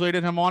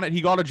congratulated him on it. He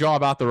got a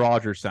job at the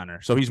Rogers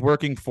Center, so he's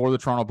working for the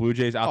Toronto Blue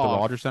Jays at the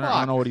Rogers Center. I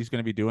don't know what he's going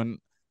to be doing.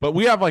 But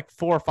we have 4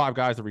 or 5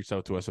 guys that reached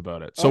out to us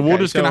about it. So we're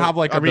just going to have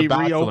are we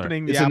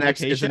reopening the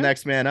application? It's a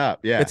next man up.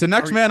 Yeah. It's a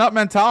next man up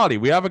mentality.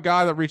 We have a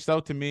guy that reached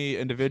out to me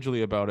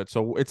individually about it.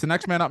 So it's a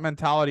next man up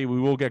mentality. We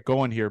will get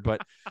going here.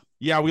 But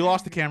yeah, we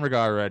lost the camera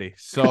guy already.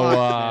 So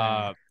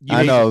I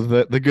know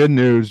the good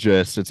news,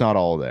 just it's not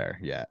all there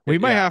yet. We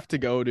might have to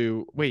go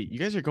to you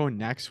guys are going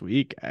next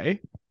week, eh?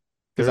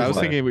 Because I was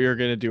Thursday. thinking we were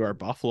gonna do our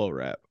Buffalo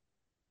rep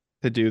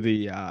to do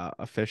the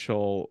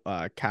official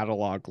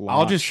catalog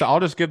launch. I'll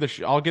just give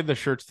I'll give the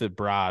shirts to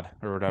Brad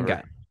or whatever,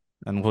 Okay.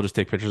 and we'll just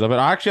take pictures of it.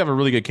 I actually have a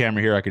really good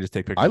camera here. I could just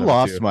take pictures. I of it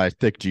lost too. my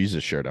thick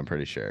Jesus shirt. I'm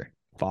pretty sure.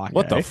 Fuck.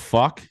 What the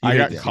fuck? I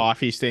got hate-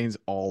 coffee stains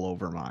all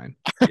over mine.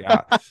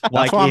 Yeah,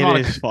 Like why I'm not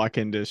it a- is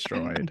fucking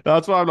destroyed.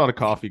 that's why I'm not a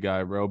coffee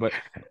guy, bro. But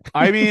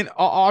I mean,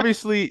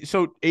 obviously,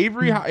 so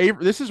Avery.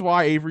 This is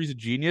why Avery's a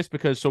genius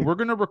because so we're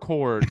gonna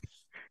record.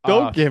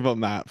 Don't give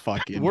him that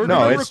fucking. we're No,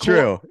 gonna it's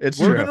true. It's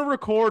We're true. gonna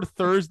record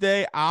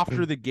Thursday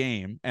after the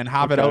game and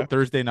have it Okay. out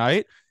Thursday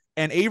night.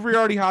 And Avery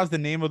already has the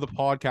name of the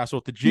podcast. So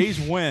if the Jays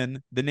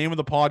win, the name of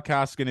the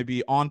podcast is going to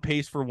be On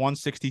Pace for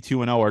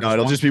 162 and 0. Or No,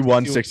 it'll just be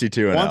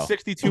 162 and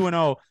 162 and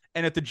 0.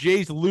 And if the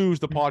Jays lose,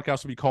 the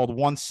podcast will be called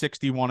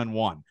 161 and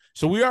 1.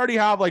 So we already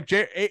have like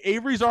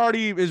Avery's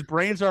already his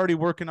brain's already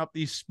working up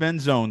these spin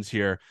zones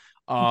here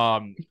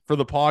for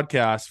the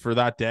podcast for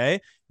that day.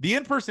 The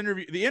in-person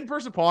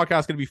podcast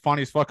is going to be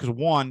funny as fuck because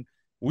one,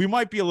 we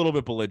might be a little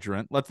bit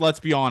belligerent. Let's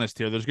be honest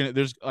here. We're gonna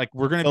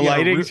The be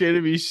lighting's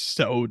gonna be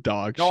so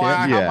dog no, shit.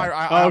 I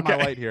Yeah. have my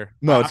light here.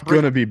 No, it's I'm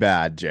bring- gonna be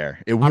bad, Jer.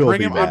 It will be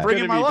bringing- bad. I'm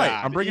bringing my Gonna be light.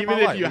 bad. I'm bringing Even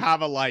my if light. you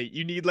have a light,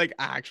 you need like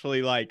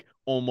actually like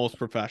almost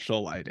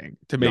professional lighting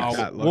to make No,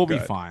 that look we'll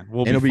good. be fine.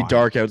 And it'll be fine.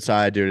 dark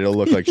outside, dude. It'll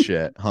look like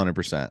shit.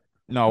 100%.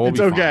 No, we'll It's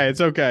be okay. fine.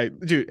 It's okay,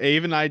 dude.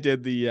 Abe and I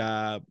did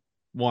the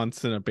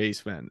once in a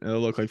basement. It'll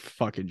look like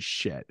fucking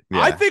shit. Yeah.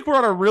 I think we're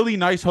at a really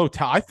nice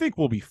hotel. I think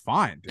we'll be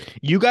fine, dude.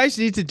 You guys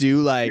need to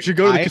do like. you should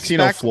go to the I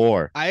casino expect-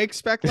 floor. I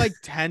expect like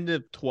 10 to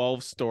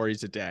 12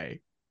 stories a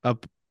day of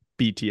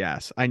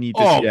BTS. I need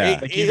to Oh, see yeah.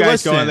 that. Like you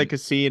guys go to listen. the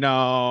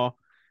casino.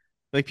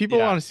 Like people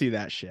Yeah. want to see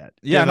that shit.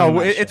 Yeah, Give them no,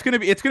 that it's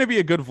shit. gonna be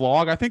a good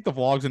vlog. I think the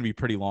vlog's gonna be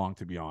pretty long,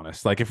 to be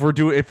honest. Like if we're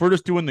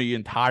just doing the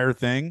entire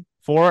thing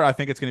for it, I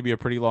think it's gonna be a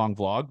pretty long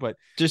vlog. But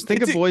Just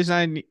think it's of a- Boys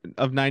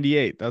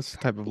 98. That's the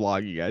type of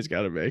vlog you guys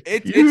got to make.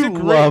 it's You a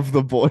great. love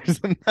the boys.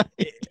 I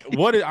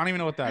don't even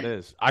know what that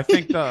is. I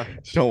think the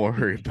Don't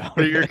worry about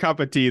Put your it.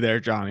 cup of tea there,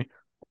 Johnny.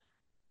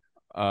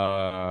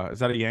 is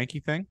that a Yankee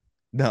thing?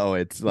 No,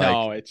 it's like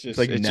No, it's just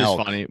like it's Nelk.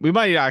 just funny. We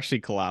might actually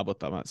collab with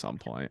them at some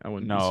point. I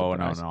wouldn't. be No,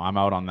 surprised. I'm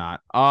out on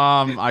that.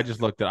 I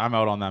just looked at. I'm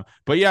out on them.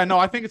 But yeah, no,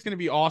 I think it's gonna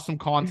be awesome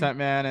content,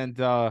 man.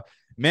 And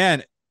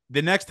man,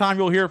 the next time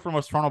you'll hear from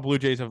us, Toronto Blue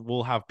Jays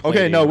will have. Okay,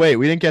 played no, wait.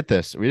 We didn't get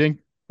this. We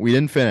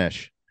didn't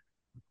finish.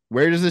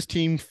 Where does this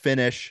team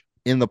finish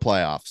in the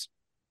playoffs?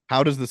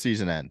 How does the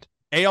season end?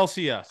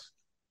 ALCS.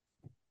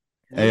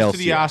 Lose to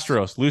the ALCS.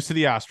 Astros. Lose to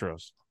the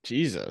Astros.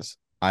 Jesus.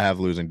 I have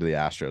losing to the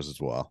Astros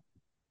as well.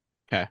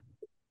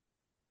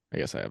 I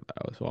guess I have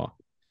that as well.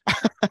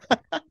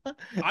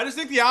 I just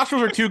think the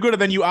Astros are too good,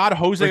 and then you add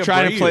Jose. We're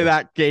trying to Abreu. play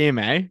that game,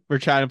 eh? We're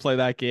trying to play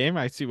that game.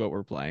 I see what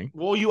we're playing.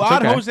 Well, you It's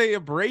add okay. Jose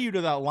Abreu to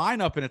that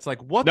lineup, and it's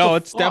like, what? No, the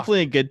it's fuck?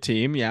 definitely a good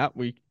team. Yeah,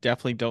 we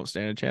definitely don't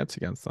stand a chance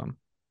against them.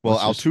 Well,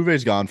 Let's just-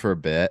 Altuve's gone for a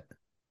bit.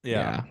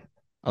 yeah.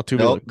 Altuve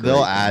They'll looked they'll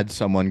great. add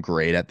someone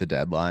great at the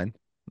deadline.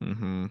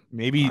 Mm-hmm.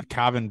 Maybe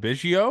Kevin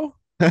Biggio.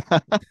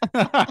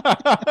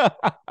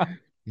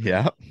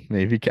 Yeah,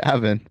 maybe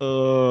Kevin.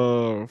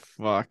 Oh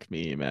fuck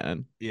me,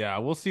 man. Yeah,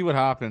 we'll see what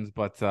happens,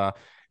 but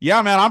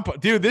yeah,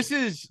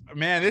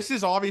 man, this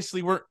is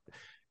obviously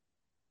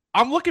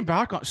I'm looking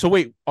back on. So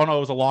wait, oh no, it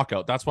was a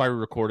lockout. That's why we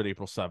recorded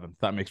April 7th.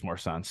 That makes more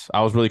sense.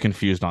 I was really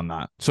confused on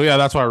that. So yeah,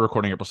 that's why we're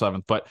recording April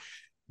 7th. But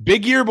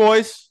big year,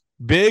 boys.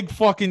 Big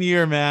fucking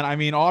year, man. I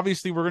mean,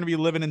 obviously we're gonna be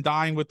living and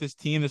dying with this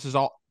team. This is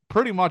all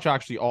pretty much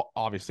actually all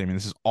obviously. I mean,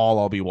 this is all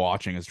I'll be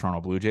watching is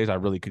Toronto Blue Jays. I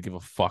really could give a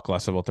fuck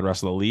less about the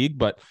rest of the league,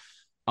 but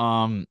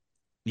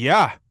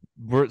yeah,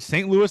 we're at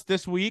St. Louis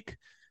this week.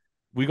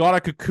 We got a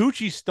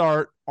Kikuchi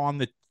start on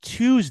the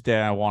Tuesday,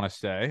 I want to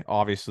say.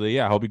 Obviously,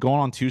 yeah, he'll be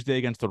going on Tuesday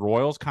against the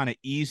Royals. Kind of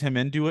ease him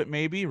into it,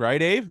 maybe,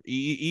 right, Abe?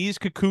 Ease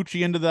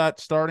Kikuchi into that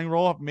starting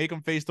role, make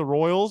him face the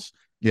Royals.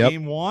 Yep.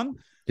 Game 1.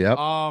 Yep.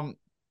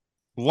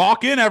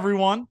 Lock in,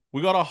 everyone.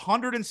 We got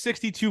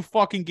 162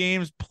 fucking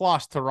games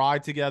plus to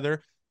ride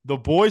together. The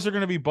boys are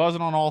going to be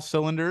buzzing on all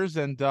cylinders,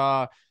 and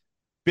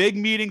big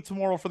meeting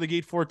tomorrow for the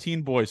Gate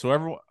 14 boys. So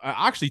everyone,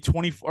 actually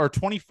 20 or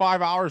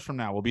 25 hours from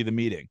now will be the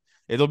meeting.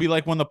 It'll be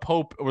like when the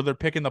Pope, or they're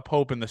picking the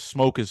Pope and the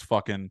smoke is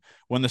fucking,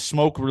 when the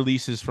smoke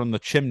releases from the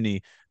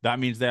chimney, that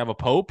means they have a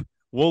Pope.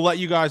 We'll let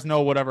you guys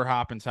know whatever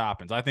happens.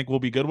 I think we'll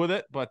be good with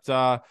it, but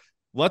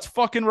let's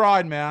fucking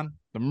ride, man.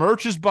 The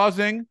merch is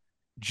buzzing.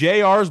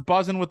 JR's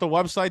buzzing with the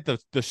website.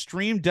 The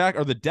stream deck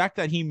or the deck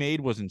that he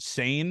made was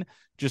insane.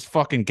 Just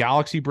fucking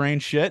galaxy brain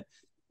shit.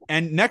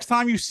 And next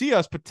time you see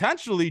us,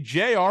 potentially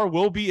JR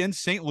will be in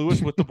St.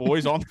 Louis with the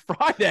boys on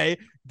Friday,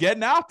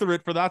 getting after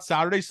it for that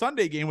Saturday,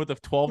 Sunday game with the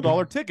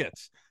 $12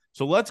 tickets.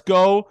 So let's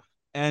go.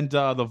 And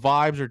the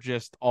vibes are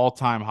just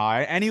all-time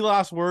high. Any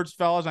last words,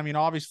 fellas? I mean,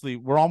 obviously,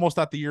 we're almost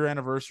at the year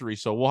anniversary,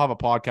 so we'll have a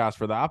podcast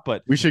for that,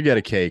 but We should get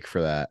a cake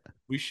for that.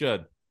 we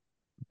should.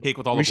 Cake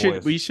with all We the should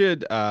boys. we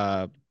should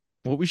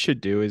what we should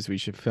do is we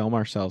should film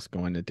ourselves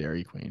going to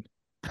Dairy Queen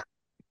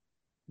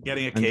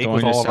Getting a and cake going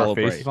with to all of our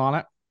celebrate. faces on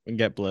it. and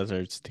get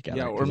blizzards together.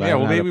 Yeah, or 'cause I yeah,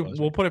 well, haven't had a maybe blizzard.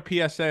 we'll put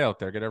a PSA out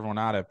there, get everyone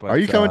at it. But Are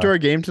you coming to our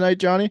game tonight,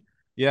 Johnny?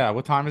 Yeah,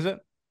 what time is it?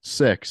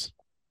 6.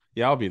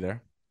 Yeah, I'll be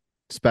there.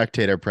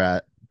 Spectator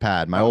pad.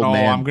 My No, old no,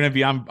 man. I'm gonna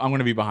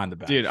be behind the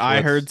bench. Dude,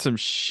 I heard some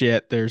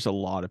shit. There's a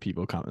lot of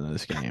people coming to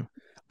this game.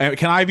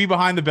 Can I be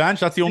behind the bench?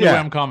 That's the only way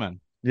I'm coming.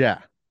 Yeah.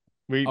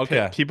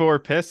 Okay. People were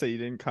pissed that you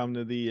didn't come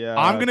to the.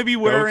 I'm gonna be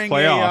wearing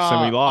playoffs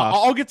and we lost.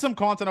 I'll get some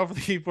content over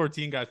the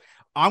E14 guys.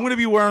 I'm gonna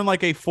be wearing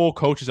like a full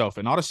coach's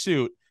outfit, not a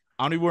suit.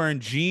 I'm gonna be wearing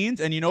jeans,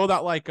 and you know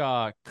that like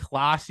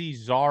classy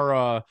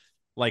Zara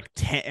like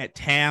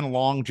tan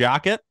long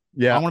jacket.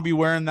 Yeah. I'm gonna be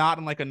wearing that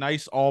and like a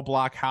nice all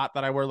black hat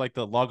that I wear, like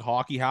the lug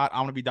hockey hat.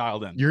 I'm gonna be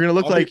dialed in. You're gonna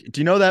look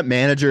do you know that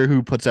manager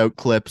who puts out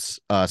clips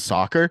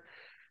soccer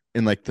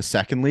in like the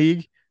second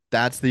league?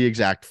 That's the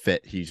exact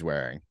fit he's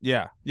wearing.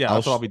 Yeah,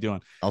 that's what I'll be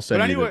doing. I'll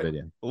send you the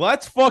video.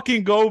 Let's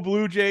fucking go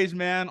Blue Jays,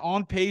 man.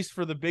 On pace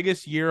for the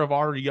biggest year of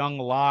our young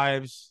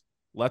lives.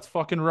 Let's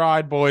fucking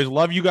ride, boys.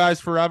 Love you guys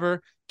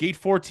forever. Gate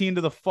 14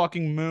 to the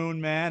fucking moon,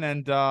 man.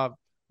 And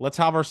let's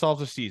have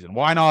ourselves a season.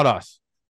 Why not us?